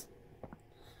 what's this?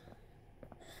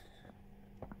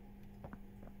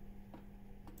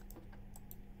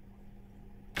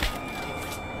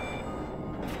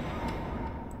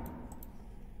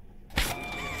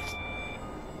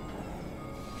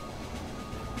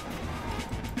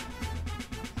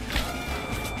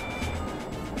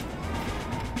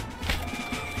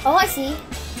 Oh, I see.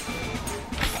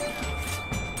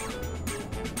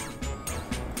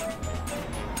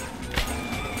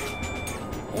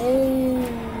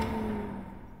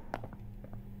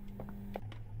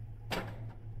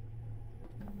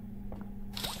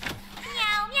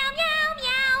 Meow, meow, meow,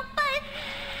 meow, but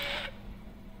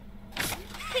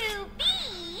to be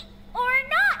or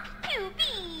not to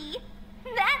be?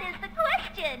 That is the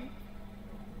question.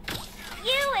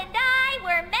 You and I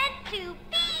were meant to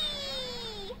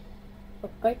be.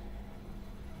 Okay.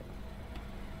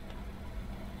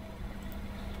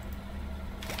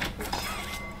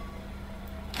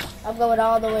 I'm going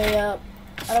all the way up.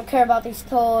 I don't care about these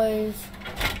toys.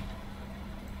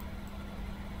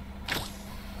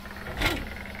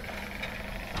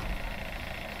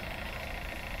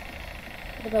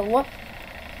 I'm gonna go whoop.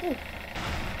 Ooh.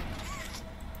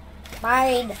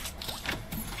 Mine.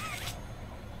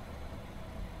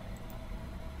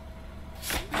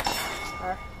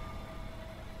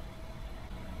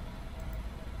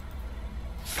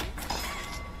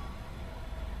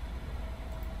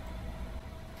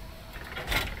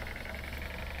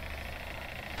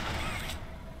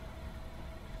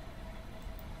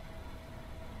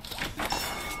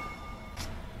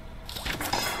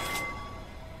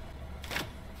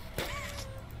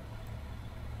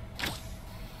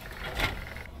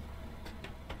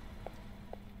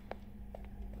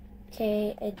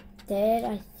 Okay, and then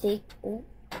I think... Oh,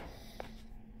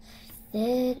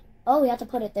 then... Oh, we have to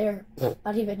put it there. I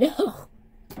don't even know.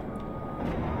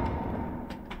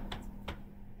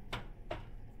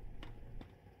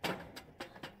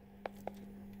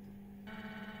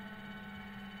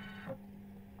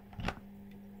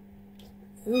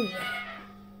 Ooh.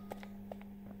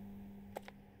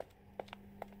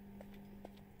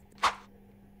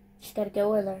 Just gotta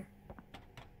go in there.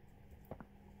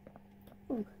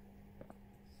 Ooh.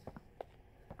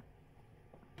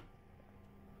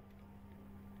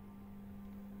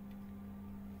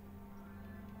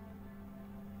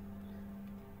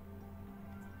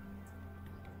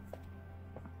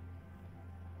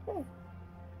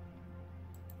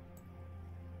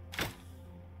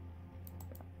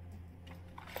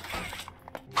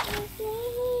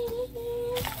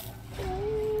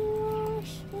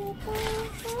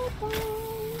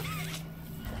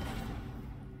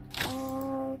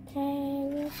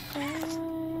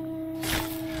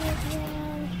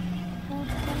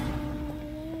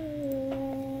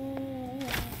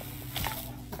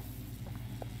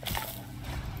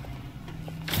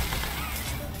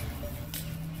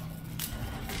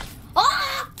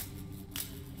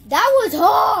 That was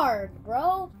hard,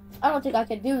 bro. I don't think I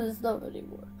can do this stuff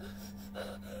anymore.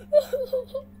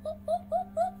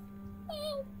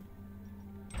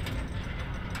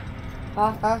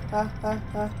 Ha ha ha ha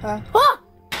ha ha. Ah!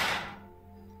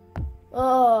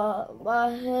 Oh, my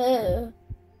head.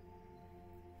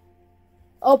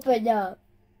 Open up.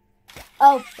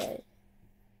 Open.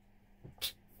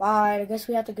 Fine, I guess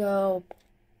we have to go.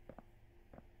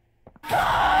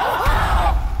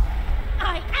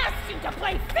 I asked you to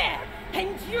play fair, and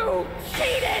you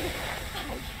cheated!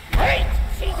 I hate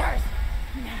cheaters!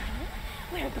 Now,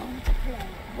 we're going to play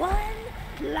one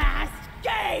last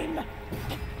game!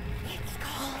 It's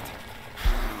called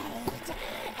Hide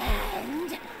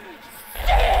and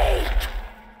Seek!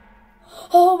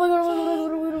 Oh my god,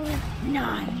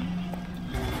 9,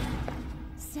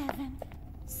 7,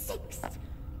 6,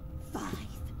 5,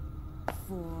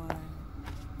 4,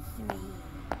 3,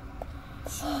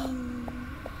 2.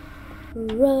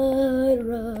 Run,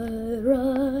 run,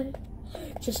 run.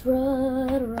 Just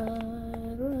run,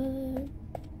 run, run.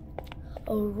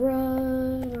 Oh,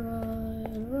 run,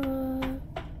 run, run.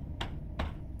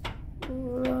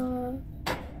 Run.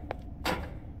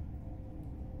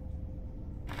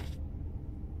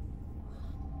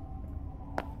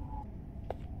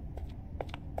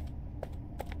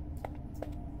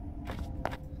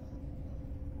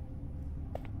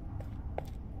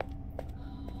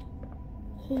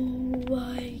 Oh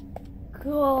my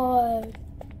god.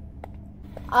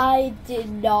 I did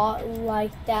not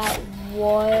like that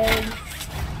one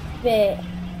bit.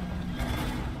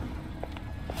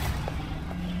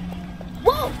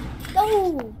 Whoa!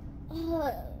 No!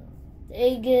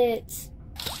 Dang it.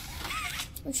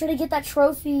 I'm trying to get that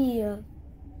trophy. I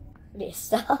need to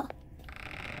stop.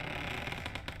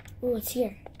 Oh, it's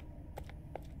here.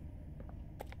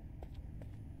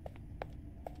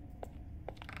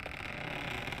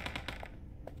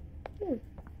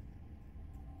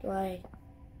 Do I,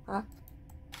 huh?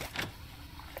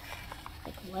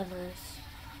 Like levers.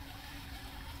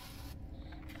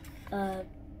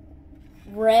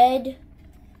 Red,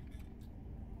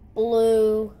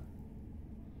 blue,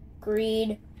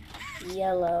 green,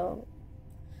 yellow.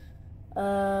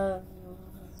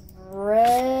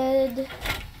 Red,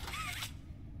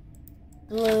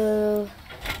 blue,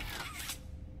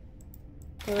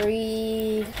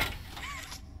 green,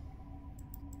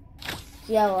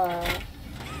 yellow.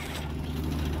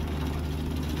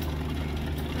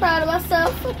 Proud of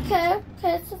myself.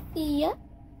 Okay, Sophia.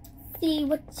 See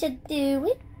what you're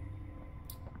doing.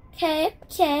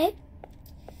 Okay.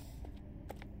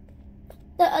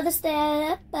 The other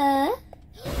step. Oh!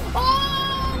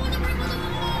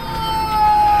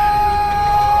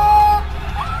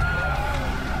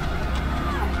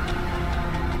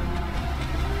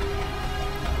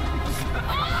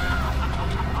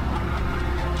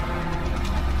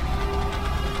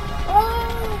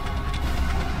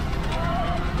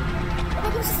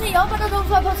 Stay up, I don't know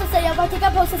if I'm supposed to stay up. I think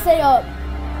I'm supposed to stay up.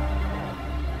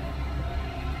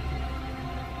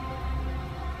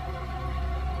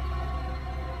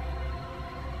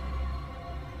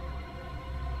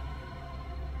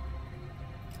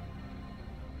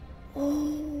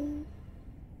 Oh.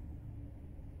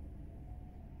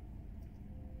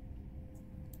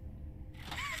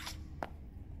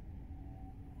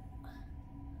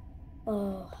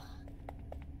 Oh.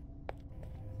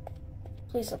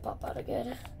 Please don't pop out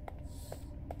again.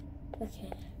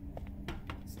 Okay.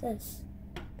 What's this?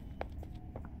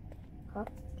 Huh?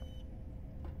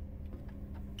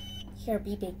 Here,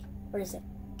 beeping. What is it?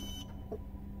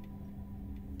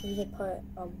 We can put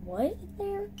a what in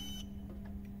there?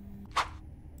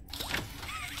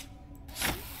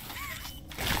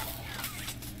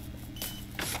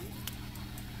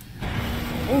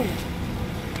 Ooh.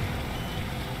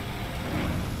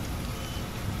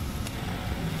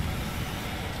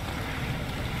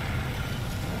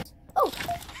 Oh,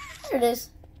 there it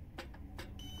is.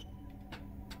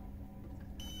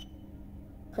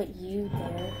 Put you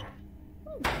there.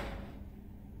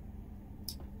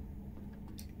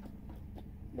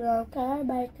 Okay,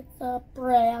 make it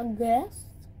separate, I guess.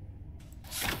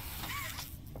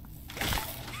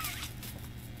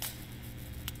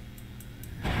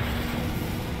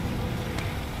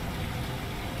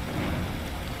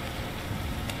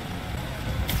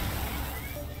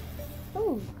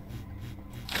 Ooh.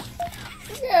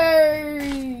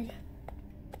 Yay!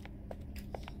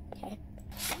 Okay.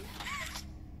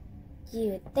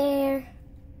 You there.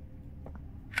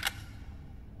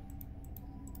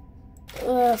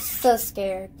 Ugh, so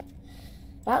scared.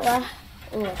 That laugh.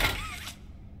 Ugh.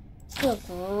 She looked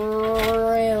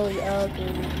really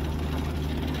ugly.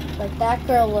 Like, that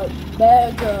girl looked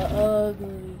mega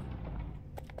ugly.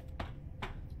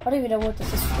 I don't even know what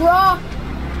this is. Raw!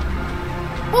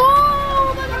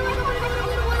 Oh my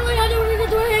god! What do I do?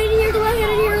 Do I hit here? Do I hit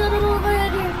here? I don't know if I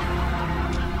hit here.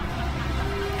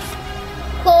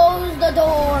 Close the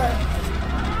door.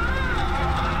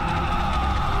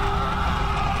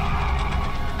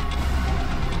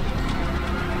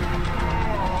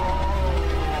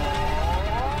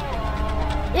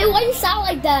 Ew, why do you sound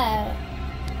like that?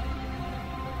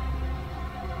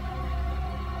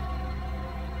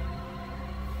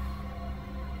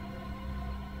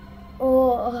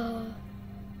 Oh,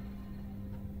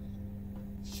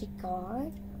 she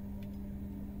gone?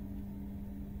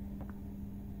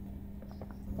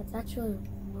 That's actually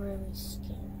really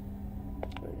scary.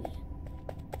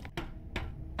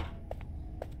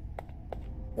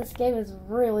 This game is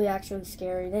really actually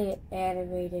scary. They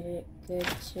animated it good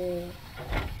too.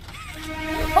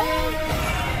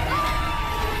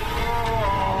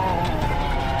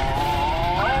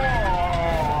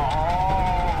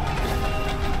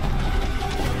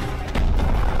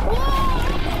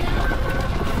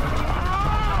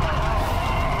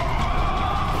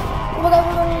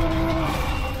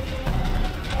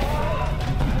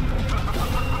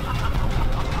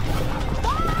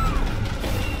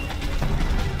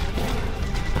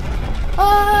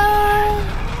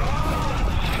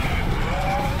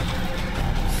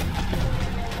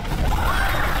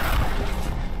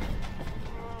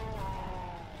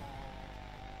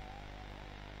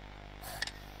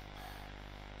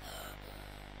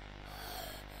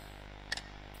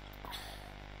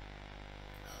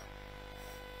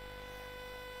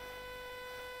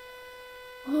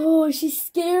 Oh, she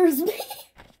scares me.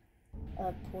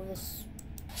 Pull this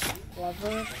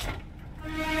lever.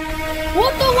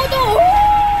 What the? Oh!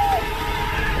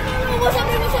 What's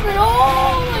happening? What's happening?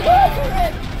 Oh my god!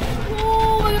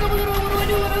 Oh my god!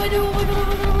 What do I do? Oh my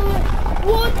god!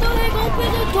 What the heck?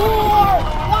 Open the door!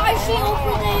 Why is she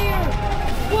over there?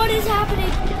 What is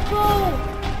happening? Go!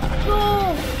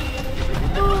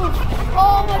 Move!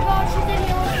 Oh my god! She's in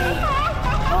here with me.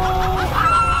 Oh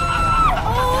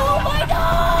my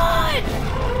god!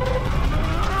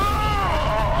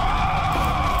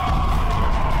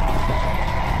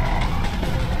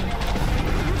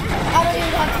 I don't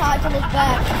even have time to look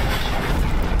back.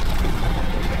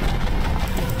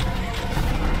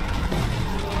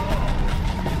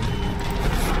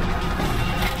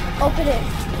 Open it.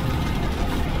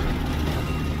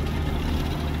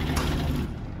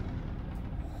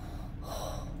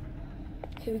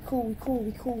 Okay, we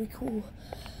cool.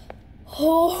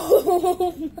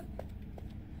 Oh,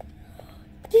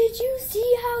 did you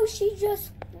see how she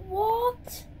just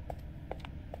walked?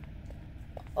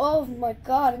 Oh my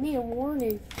god, I need a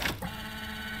warning.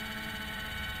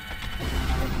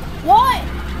 What?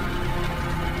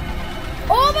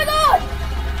 Oh my god!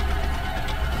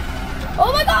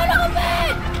 Oh my god, open!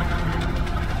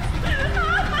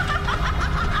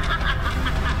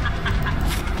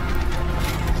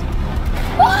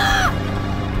 Ah!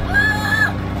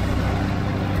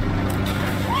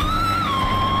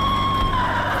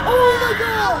 Oh my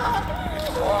god!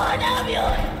 What have you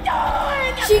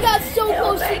done? She got so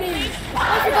close to me.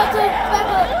 I forgot to back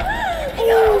up.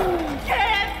 Ooh.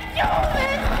 Can't do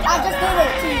it. I just did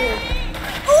it to you.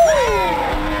 Ooh.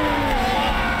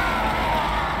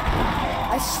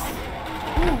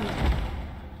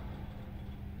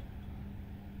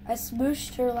 I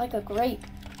smooshed her like a grape.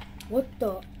 What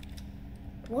the?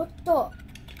 What?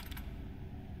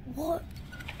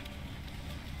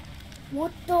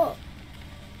 What the?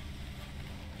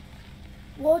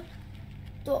 What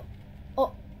the?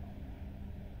 Oh.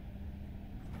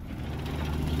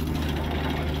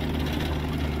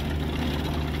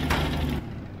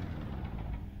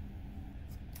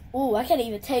 Ooh, I can't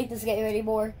even take this game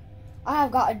anymore. I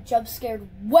have gotten jump scared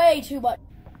way too much.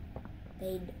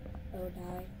 Oh,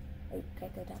 die. Oh,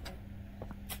 can't go that way.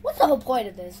 What's the whole point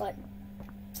of this? Like,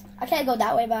 I can't go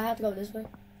that way, but I have to go this way.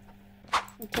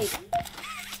 Okay.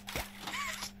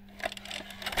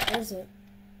 Where is it?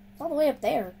 It's all the way up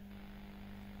there.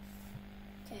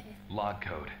 Okay. Log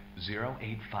code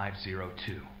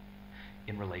 08502.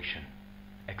 In relation,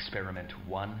 experiment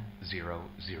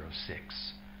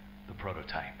 1006. The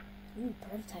prototype. Ooh,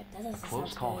 prototype. That doesn't A close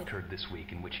sound call good. occurred this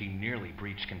week in which he nearly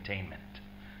breached containment.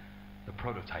 The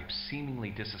prototype seemingly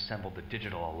disassembled the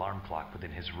digital alarm clock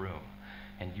within his room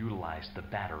and utilized the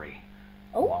battery,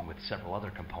 along with several other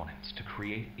components, to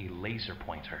create a laser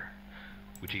pointer,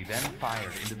 which he then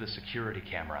fired into the security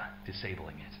camera,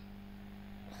 disabling it.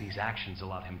 These actions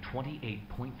allowed him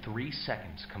 28.3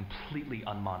 seconds completely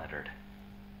unmonitored.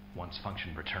 Once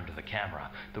function returned to the camera,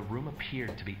 the room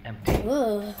appeared to be empty.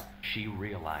 Ugh. She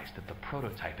realized that the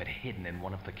prototype had hidden in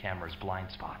one of the camera's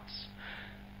blind spots.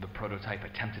 The prototype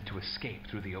attempted to escape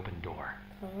through the open door.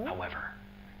 However,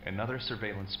 another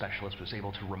surveillance specialist was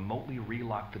able to remotely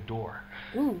relock the door,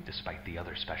 despite the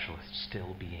other specialists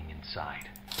still being inside.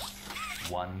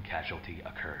 One casualty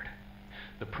occurred.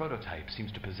 The prototype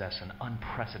seems to possess an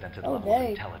unprecedented level of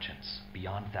intelligence,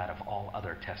 beyond that of all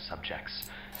other test subjects,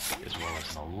 as well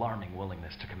as an alarming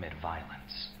willingness to commit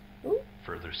violence.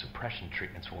 Further suppression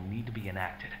treatments will need to be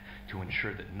enacted to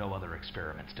ensure that no other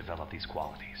experiments develop these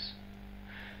qualities.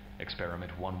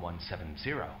 Experiment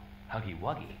 1170, Huggy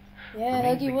Wuggy,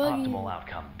 remains the optimal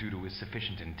outcome due to his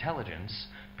sufficient intelligence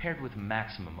paired with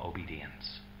maximum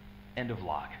obedience. End of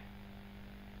log.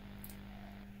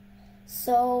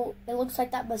 So, it looks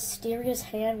like that mysterious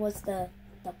hand was the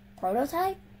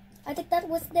prototype? I think that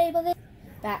was the name of it.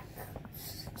 Back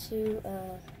to,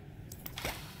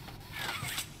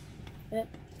 Yep.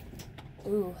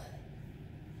 Ooh.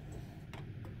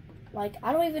 Like,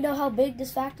 I don't even know how big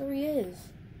this factory is.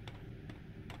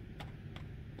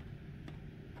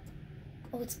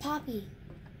 Oh, it's Poppy.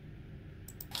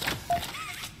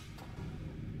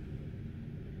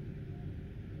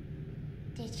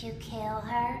 Did you kill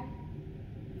her?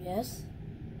 Yes.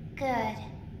 Good.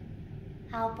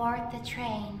 I'll board the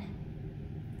train.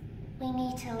 We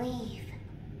need to leave.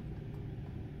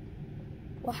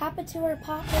 What happened to her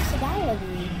pop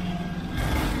personality?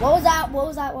 What was that? What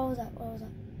was that? What was that? What was that?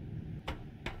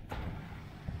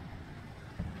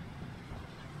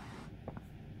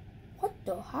 What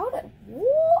the? How did?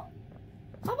 What?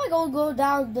 How am I gonna go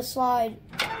down the slide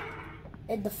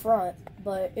in the front,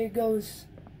 but it goes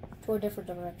to a different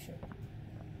direction?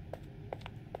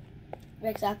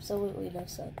 Makes absolutely no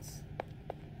sense.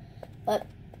 But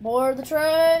board the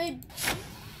train.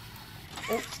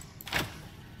 Oh.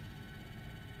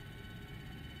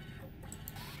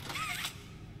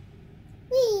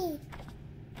 Whee!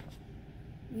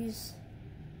 Use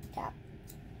tap.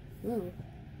 Ooh.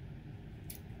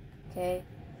 Okay.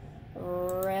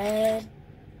 Red.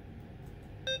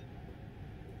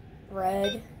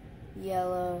 Red.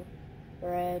 Yellow.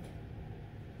 Red.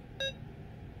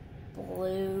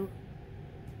 Blue.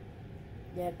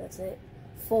 Yep, that's it.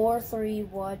 4, 3,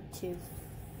 1, 2.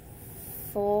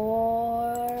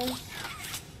 4,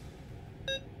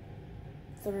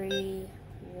 3,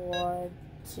 1,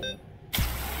 2.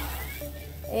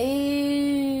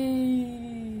 Hey,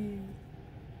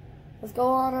 let's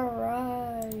go on a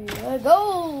ride. Let's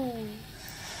go.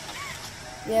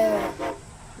 Yeah,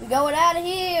 we going out of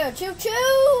here. Choo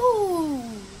choo.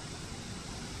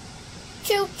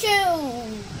 Choo choo.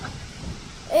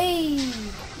 Hey.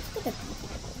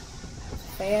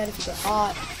 Fan if you get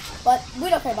hot, but we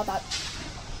don't care about that.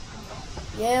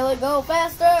 Yeah, let's go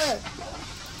faster.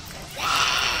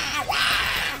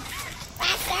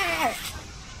 Faster.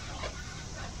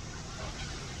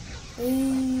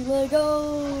 Hey, let's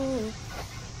go.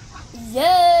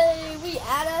 Yay, we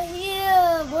out of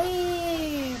here,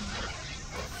 boy.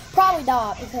 Probably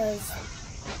not, because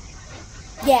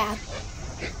yeah,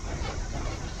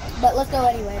 but let's go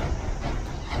anyway.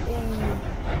 Hey.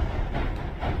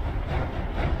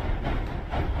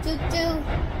 Choo-choo.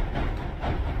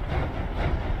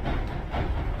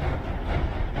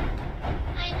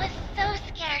 I was so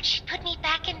scared she'd put me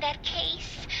back in that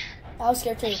case. I was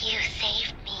scared too. But you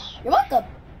saved me. You're welcome.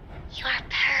 You are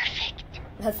perfect.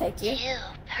 No, thank you. Too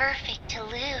perfect to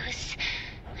lose.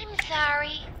 I'm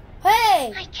sorry.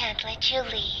 Hey! I can't let you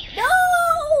leave.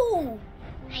 No!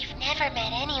 I've never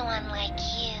met anyone like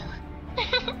you.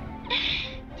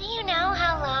 Do you know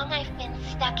how long I've been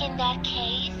stuck in that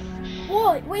case?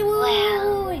 What?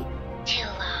 Wait. Too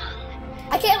long.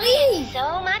 I can't leave.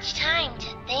 So much time to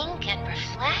think and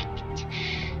reflect.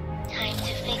 Time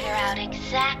to figure out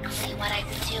exactly what I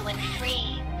would do when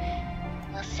free.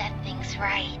 We'll set things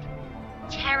right.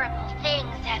 Terrible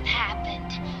things have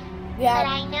happened. Yeah. But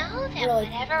I know that really.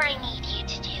 whatever I need you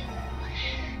to do,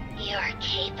 you're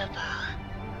capable.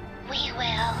 We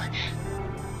will.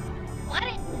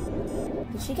 What?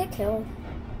 Did she get killed?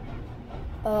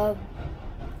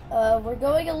 We're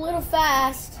going a little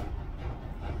fast.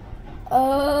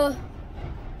 We're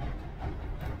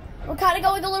kind of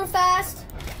going a little fast.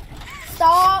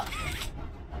 Stop.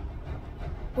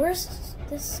 Where's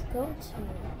this go to?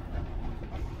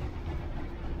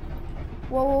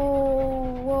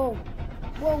 Whoa.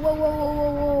 Whoa,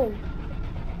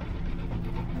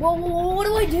 what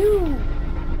do I do?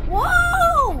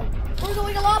 Whoa! We're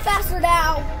going a lot faster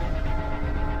now.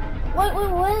 What?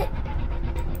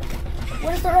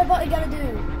 What is the red button gotta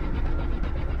do?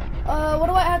 What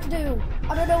do I have to do?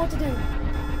 I don't know what to do.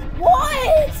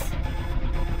 What?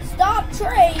 Stop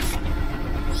train.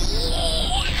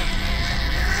 Yeah!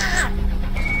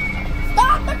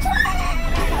 Stop the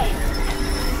train!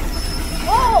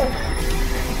 Whoa!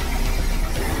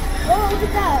 Whoa, look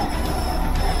at that.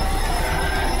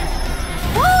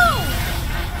 Whoa!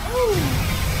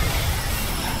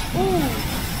 Ooh.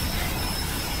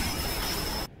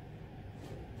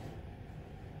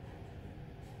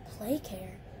 Play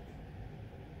care.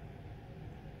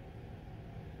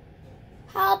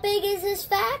 How big is this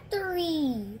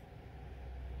factory?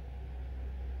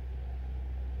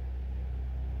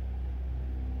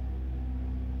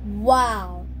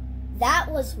 Wow,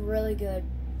 that was really good.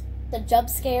 The jump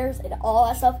scares and all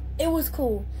that stuff, it was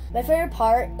cool. My favorite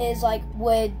part is like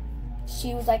when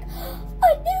she was like,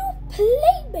 a new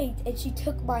playmate, and she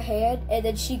took my hand and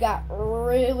then she got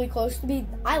really close to me.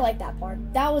 I like that part.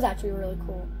 That was actually really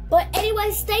cool. But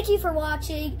anyways, thank you for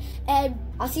watching and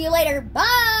I'll see you later.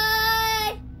 Bye!